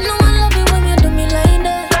that. You know I love it when you do me like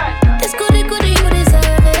that. This goodie you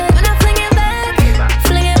deserve it. When I fling it back,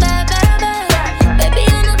 back. Baby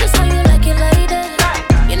I know just how you like it like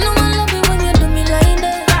that. You know I love it when you do me like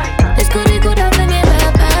that. This goodie I fling it back.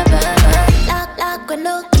 Lock with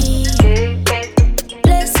no key.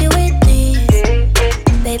 Bless you with this.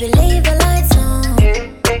 Baby leave the lights on.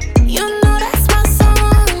 You know that's my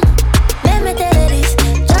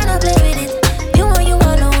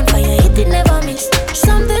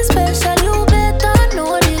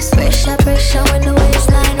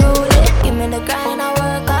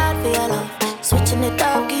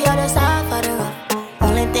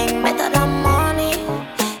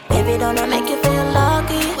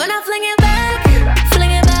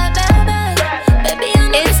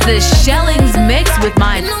the Shellings mix with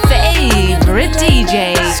my favorite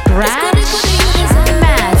DJ, Scratch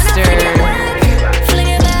Master.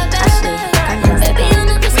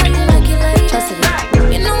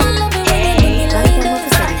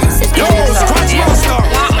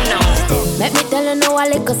 Let me tell you now a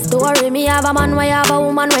little story. Me have a man, why have a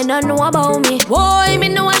woman when don't know about me. Boy, me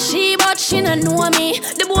know a she, but she don't know me.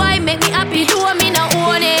 The boy make me happy, do me no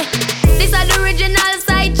own it. This is the original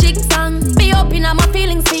side chick song. Me open up my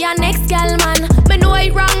feelings for your next girl, man. Me know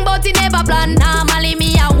it wrong, but it never plan. Normally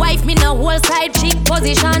me a wife, me no whole side chick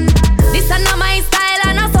position. This is not my style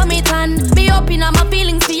and I saw me tan. Me open up my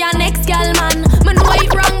feelings for your next girl, man. Me know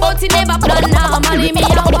it wrong, but it never plan. Normally me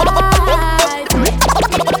a wife.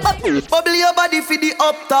 Bubble your body for the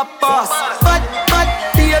up top boss. Bad,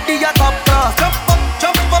 baby, a top class.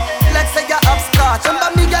 Jump up, let's say you're upstart.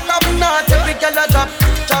 Remember me get up not every girl a drop.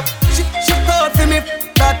 She thought for me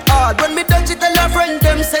that hard. When me touch it, tell her friend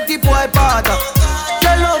them say the boy bad.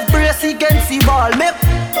 Your love brace against the ball. Me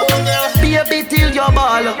baby till your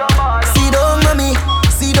ball. See down on me,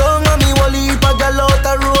 Wally heap a girl out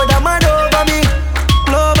the road a mad over me.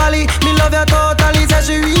 Globally, me love you totally. Say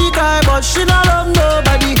she retry, but she not love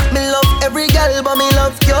nobody. Me love every girl, but me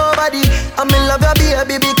love your body. And me love your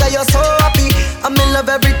baby because you're so happy. And me love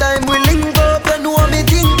every time we link up. You know me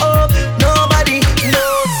think up, nobody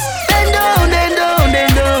knows. Bend down, bend down,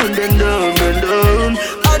 bend down, bend down, bend down.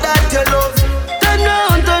 How that you love? Turn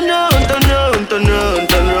round, turn round, turn round, turn round,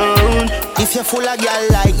 turn round. If you're full of girl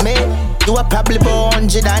like me, you are probably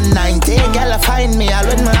 190. Girl, find me all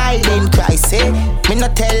when my hiding cry. Say, me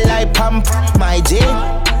not tell lie, pump my J.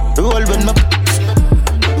 Roll with my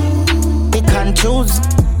pick and choose.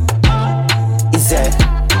 Is it?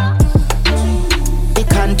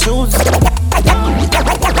 Pick and choose.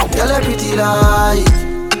 Girl, a pretty like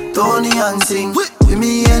Tony and sing. With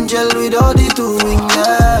me angel without the two wing,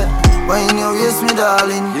 yeah. When you waste me,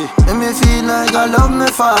 darling, make me feel like I love me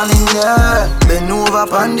falling, yeah. Bend over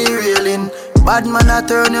upon the railing. Bad man, I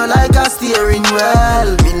turn you like a steering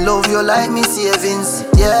wheel. Me love you like me savings,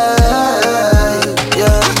 yeah.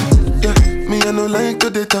 Me I no like to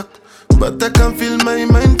dey talk, but I can feel my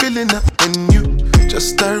mind feeling up. And you just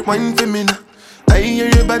start whining for me now. I hear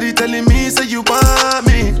your body telling me, say you want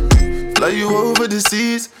me. Fly you over the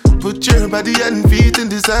seas, put your body and feet in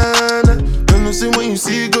designer. And you say when you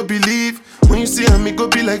see, go believe. When you see me, go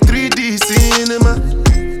be like 3D cinema.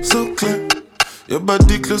 So clear, your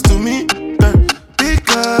body close to me, girl.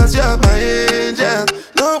 Because you're my angel.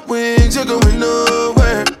 No wings, you're going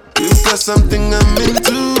nowhere. You got something I'm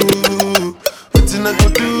into. Nothing I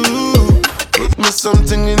could do. Put me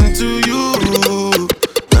something into you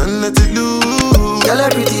and let it loose. Girl, a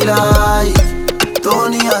pretty like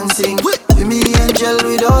Tony and sing. With me angel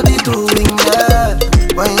without the two wing, yeah.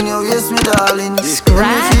 When you waste me, darling,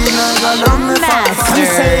 Scratch Master. You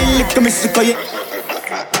say lick me sick of you.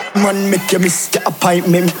 Man, make you miss your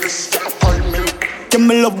appointment. Give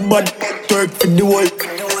me love, but work for the work.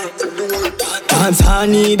 Dance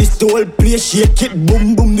honey, this the whole place. Shake it,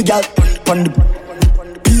 boom, boom, the gal. On the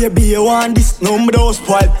baby, you want this? No, me don't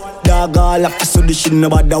spoil. Dog, all up, so this shit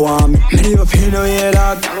nobody want me. Me never feel no way,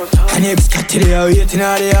 dog. And you got to the waiting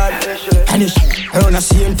at the yard. And it's around the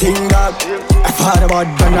same thing, dog. I thought about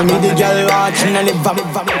when I meet the girl watching and it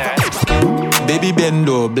Baby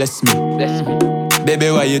Bendo, bless me.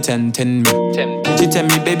 Baby, why you tempting me? She tell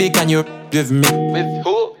me, baby, can you with me? With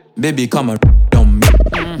who? Baby, come on me.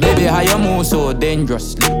 Baby, how you move so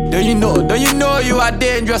dangerously? Do you know you are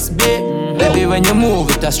dangerous, babe? Baby, when you move,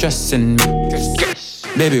 it's stressing me.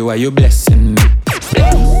 Baby, why you blessing me?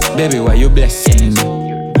 Baby, why you blessing me?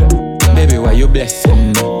 Baby, why you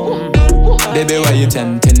blessing me? Baby, why you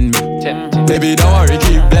tempting me? Baby, don't worry,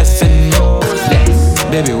 keep blessing me.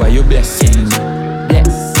 Baby, why you blessing me?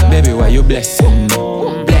 Baby, why you blessing me?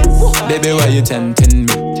 Baby, why you tempting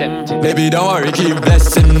me? Baby, don't worry, keep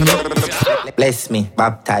blessing me. Bless me,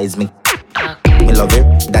 baptize me. Me love you,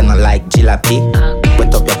 then I like jalopy.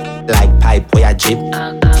 Wet up your like pipe where you drip.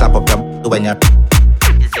 Slap up your when you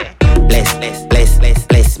bless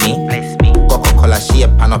me. Coca-Cola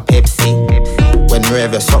shape and a Pepsi. When you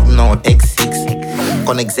have your something out X6.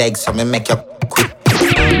 Connect zag so me make you quick.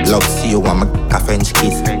 Love see you want me a French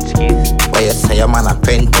kiss. Why you say your man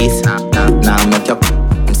apprentice? Now make you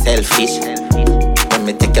selfish. When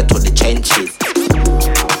me take you to the trenches.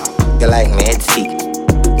 You like me head sick.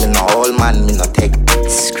 Me no old man, me no take.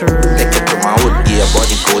 Take you to my wood, give your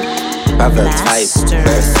body good. Proverbs 5,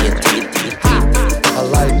 verse 8. I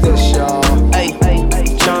like this, y'all. Hey,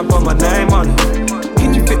 tryna put my name on it.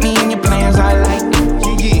 Can you fit me in your plans? I like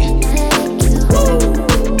it. Yeah.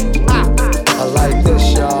 I like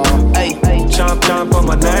this, y'all. Hey, tryna put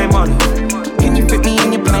my name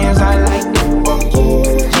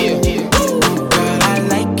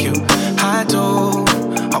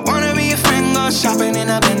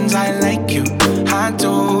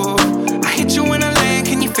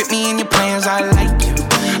I like you,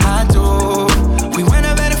 I do. We went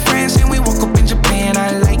over to France and we woke up in Japan.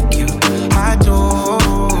 I like you, I do.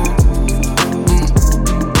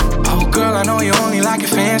 Oh girl, I know you only like it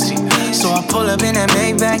fancy, so I pull up in that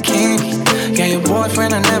Maybach candy. Yeah, your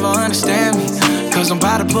boyfriend, I never understand me, cause I'm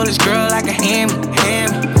about to pull this girl like a hammy.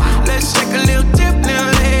 Let's take a little dip,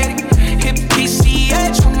 little lady. Hit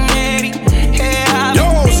PCH 180. Yeah,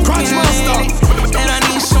 yo, scratch my stuff. And I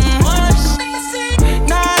need someone.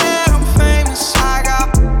 Now that I'm famous, I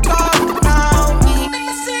got gold around me.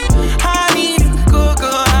 I need a good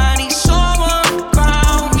girl, I need someone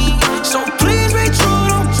around me. So please be true,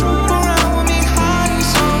 don't around with me. I need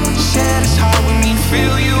someone to share this heart with me.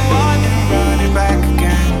 Feel you on and run it back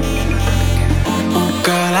again. Oh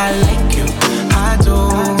girl, I like you, I do.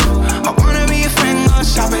 I wanna be a friend, go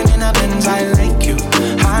shopping in a Benz. I like you,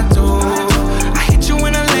 I do. I hit you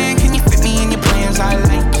in a lane, can you fit me in your plans? I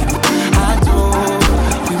like you, I do.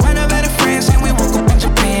 We went over to France and we woke up in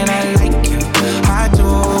Japan. I like you, I do,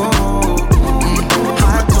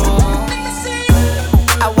 I do.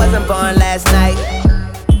 I wasn't born last night.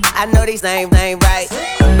 I know these names ain't right,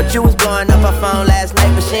 but you was blowing up her phone last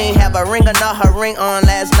night, but she ain't have a ring or not her ring on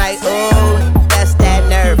last night. Ooh, that's that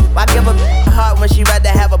nerve. Why give a heart when she rather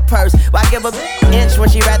have a purse? Why give a inch when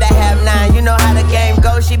she rather have 9? You know how the game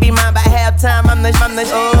goes, she be mine by halftime. I'm the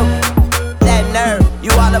ooh, that nerve.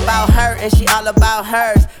 You all about her and she all about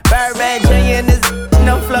hers. Birdman Jr. and this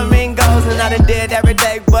no flamingos, and I done did every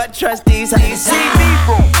day but trust these. You see me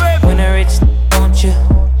from when I rich, don't you?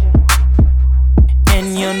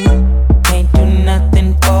 And you can't do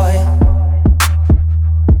nothing for you.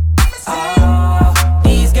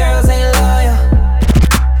 These girls ain't loyal.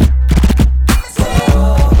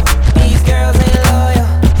 These girls ain't loyal.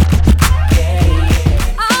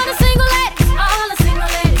 All the single ladies, all the single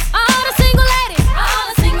ladies, all the single ladies, all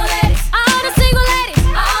the single ladies, all the single ladies,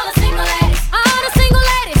 all the single ladies, all the single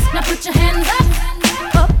ladies. Now put your hands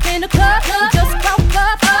up in the club. We just broke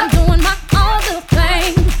up. I'm doing my own little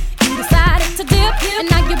thing. You decided to dip, and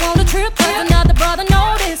now you want a trip 'cause another brother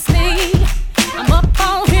noticed me. I'm up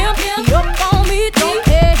on him, he up on me. Don't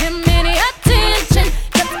pay him any attention.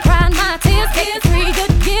 Just crying my tears, get 3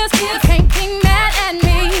 good years. You can't be mad at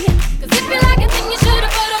me. 'Cause if you like it, then you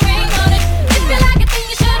should've put a ring on it. If you like it, then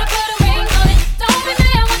you should've put a ring on it. Don't be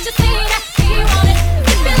mad once you see that he want it.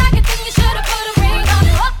 If you like it, then you should've put a ring on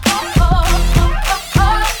it.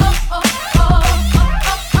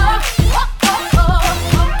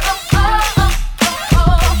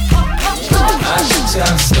 I shoot y'all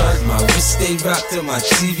to stunt. My wrist stay rocked up, my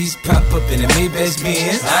TVs pop up in the Maybach's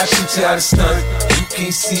Benz. I shoot y'all to stunt. You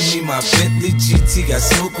can't see me, my Bentley GT got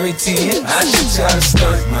smoke right tin. I shoot y'all to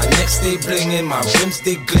stunt. My neck stay blingin', my rims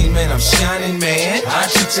stay gleamin', I'm shining, man. I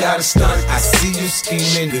shoot y'all to stunt. I see you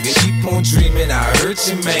scheming, you can keep on dreaming. I hurt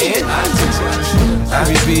you, man. I shoot y'all to stunt. I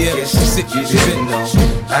be BF, she sick, you didn't know.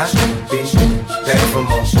 I be back for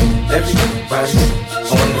more. Everybody's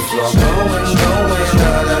on the floor, going, all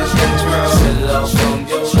out of control. Sit low from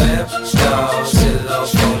your left, dog. Sit low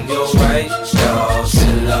from your right, dog.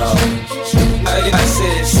 Sit low. I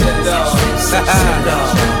said sit low, sit low.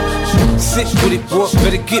 Sit with it, boy,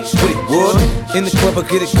 better get with it, boy. In the club, I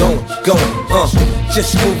get it going.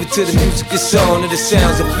 Just move it to the music, it's on to the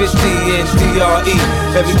sounds of 50 and DRE.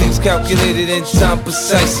 Everything's calculated in time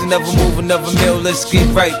precise. Another move, another meal, let's get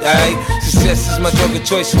right, alright? Success is my drug of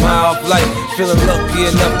choice, my off life. Feeling lucky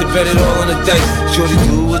enough to bet it all on the dice. Shorty,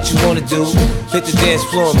 do what you wanna do. Hit the dance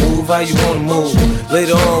floor and move how you wanna move.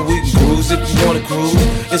 Later on, we can cruise if you wanna cruise.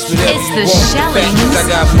 It's whatever It's you the want. Shellings I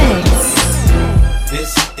got Mix.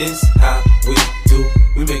 This is how we do.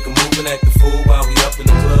 We make a move and act the fool while we up in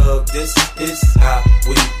the club. This is how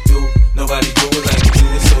we do. Nobody do it like we do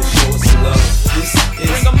it, so show us some love. This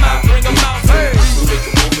is how we do.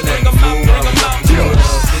 We make a move and act the fool while we up in the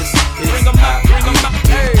club. This is how we do. Nobody do it like we do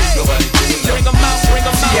it.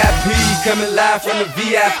 VIP coming live from the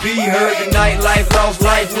VIP. Heard the nightlife, lost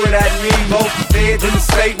life without me. Both the feds in the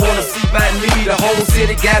state wanna see by me. The whole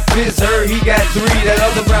city got pissed, heard he got 3. That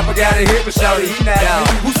other rapper got a hit, but shouted he not out.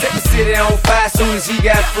 Who set the city on fire soon as he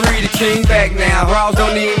got free? The king back now. Raws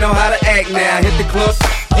don't even know how to act now. Hit the club,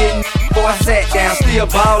 getting before I sat down. Still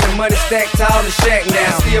ballin', money stacked tall in shack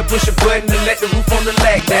now. Still push a button and let the roof on the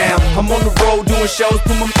lag down. I'm on the road doing shows,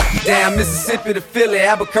 put my down. Mississippi to Philly,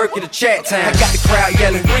 Albuquerque to Chat Town. I got the crowd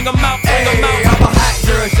yelling, bring 'em out, bring 'em out. I'm a hot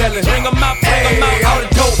girl yelling, bring 'em out, bring 'em out. All the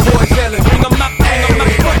dope boys yelling, bring 'em out, bring 'em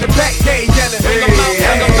out. From the back day yelling, bring 'em out,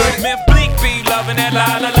 bring 'em out. Man, Bleak be loving that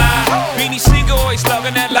la la la. Beanie Siegel always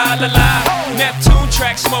loving that la la la. Neptune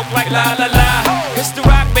track smoke like la la la. It's the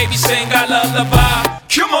rock baby sing I lullaby.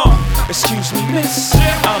 Come on, excuse me miss,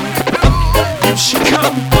 you should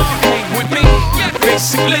come hang with me.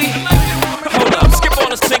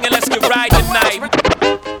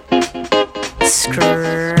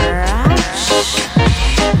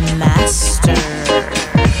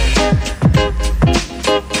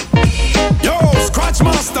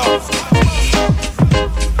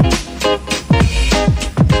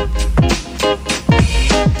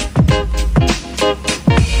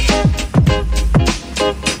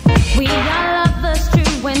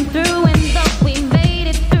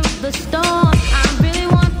 a storm. I really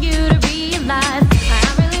want you to realize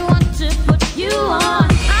I really want to put you on.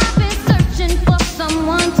 I've been searching for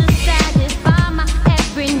someone to satisfy my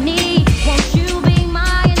every need. Won't you be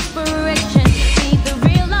my inspiration? Be the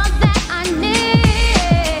real love that I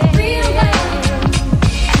need. Real love.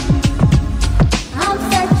 I'm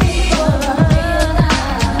searching for a real love.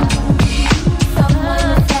 Someone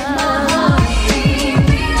to set my heart free.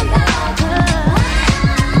 Real love.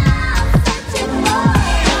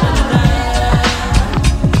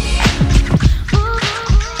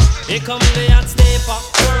 Here come the hot stepper.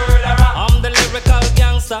 I'm the lyrical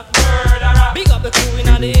gangster. Big up the crew in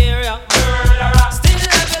the area. Still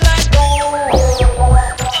love you like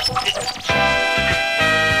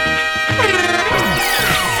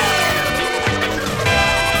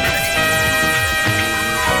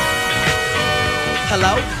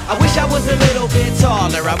Hello? I wish I was a little bit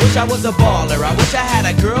taller. I wish I was a baller. I wish I had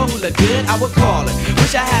a girl who looked good, I would call her.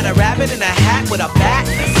 Wish I had a rabbit in a hat with a bat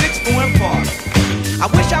and a 6'4" parlor. I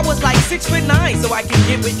wish I was like 6'9" so I can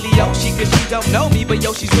get with Leoshi, cause she don't know me, but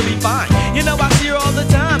yo, she's really fine. You know I see her all the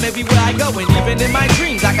time, everywhere I go, and even in my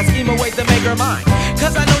dreams I can scheme a way to make her mine.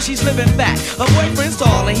 Cause I know she's living fat, her boyfriend's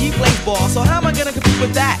tall and he plays ball, so how am I gonna compete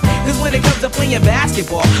with that? Cause when it comes to playing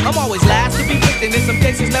basketball, I'm always last to be picked, and in some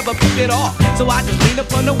cases never picked at all. So I just lean up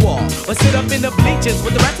on the wall, or sit up in the bleachers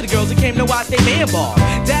with the rest of the girls who came to watch they man ball.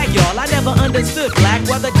 Dag y'all, I never understood black,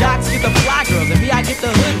 why the jocks get the fly girls, and me I get the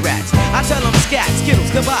hood rats. I tell them scat, Skittles,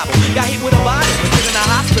 kabobble, got hit with a bottle, and put in a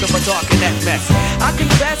hospital for talking that mess. I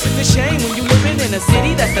confess it's a shame when you living in a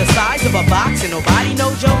city that's the size of a box and nobody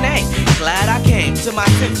knows your name. Glad I came to my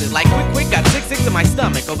senses, like quick, got sick to my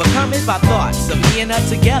stomach, overcome it by thoughts of me and her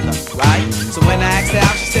together, right? So when I asked her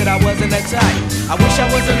out, she said I wasn't a type. I wish I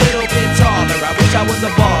was a little bit taller, I wish I was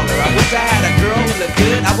a baller, I wish I had a girl who looked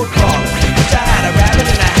good, I would call her. Wish I had a rabbit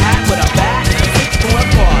in a hat with a bat and a 6'4"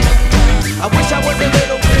 parlor. I wish I was a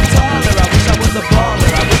little bit taller, I wish I was a baller,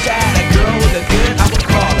 I wish I had a girl who looked good, I would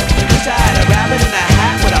call her. Wish I had a rabbit in a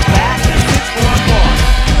hat with a bat and a 6'4" parlor.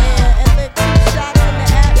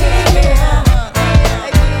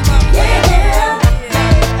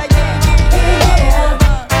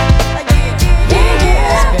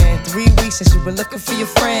 Since you were looking for your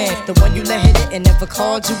friend, the one you let hit it and never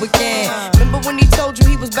called you again. Remember when he told you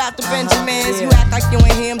he was about to Benjamins? You act like you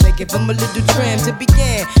ain't him, they give him a little trim to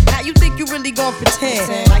begin. Now you think you really gon' pretend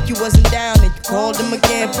like you wasn't down and you called him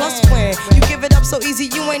again. Plus when you give it up so easy,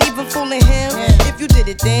 you ain't even fooling him. If you did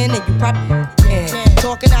it then you probably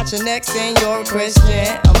talking out your neck saying you're a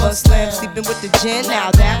Christian, a Muslim, sleeping with the gin. Now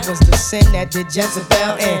that was the sin that did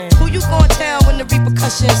Jezebel in. Who you gon' tell when the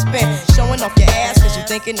repercussions spin? Showing off your ass cause you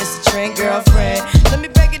thinking it's a trend, girlfriend. Let me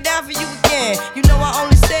break it down for you again. You know I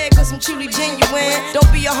only say it cause I'm truly genuine. Don't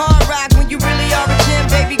be a hard rock when you really are a gem,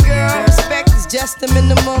 baby girl. Respect is just the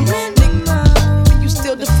minimum. Nigga, you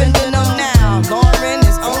still defending them now. Lauren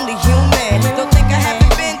is only human. Don't think I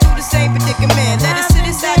haven't been through the same predicament. Let it sit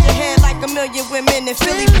inside your head like a million women in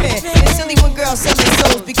Philly pen. It's silly when girls sell their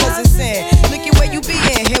souls because it's sin. Look at where you be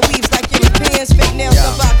in. Hair weaves like Europeans. Fake nails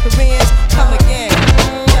up by Koreans. Come again.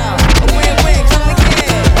 A win-win, come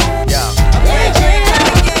again. A win-win,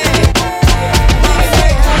 come again.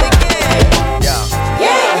 Win-win, come again. Yeah.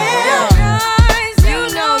 Guys, you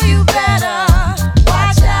know you better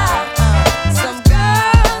watch out.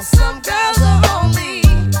 Some girls are only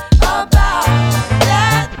about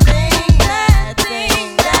that thing.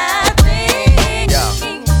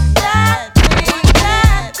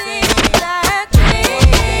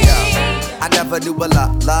 I never knew a la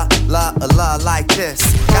like this.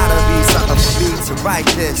 Gotta be something for me to write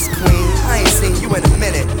this. Queen, I ain't seen you in a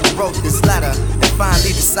minute. Wrote this letter and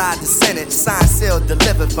finally decided to send it. Signed, sealed,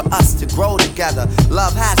 delivered for us to grow together.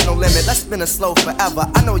 Love has no limit, let's spin it slow forever.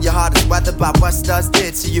 I know your heart is weathered by what Studs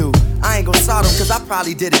did to you. I ain't gon' start them cause I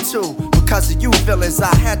probably did it too. Because of you feelings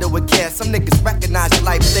I handle with care. Some niggas recognize your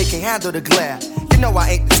light but they can't handle the glare. You know I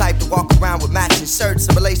ain't the type to walk around with matching shirts.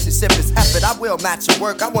 A relationship is effort, I will match your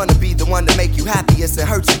work. I wanna be the one to make you happiest and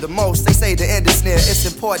hurt you the most. They say the end is near, it's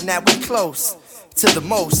important that we close to the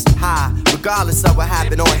most high. Regardless of what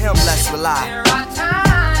happened on him, let's rely.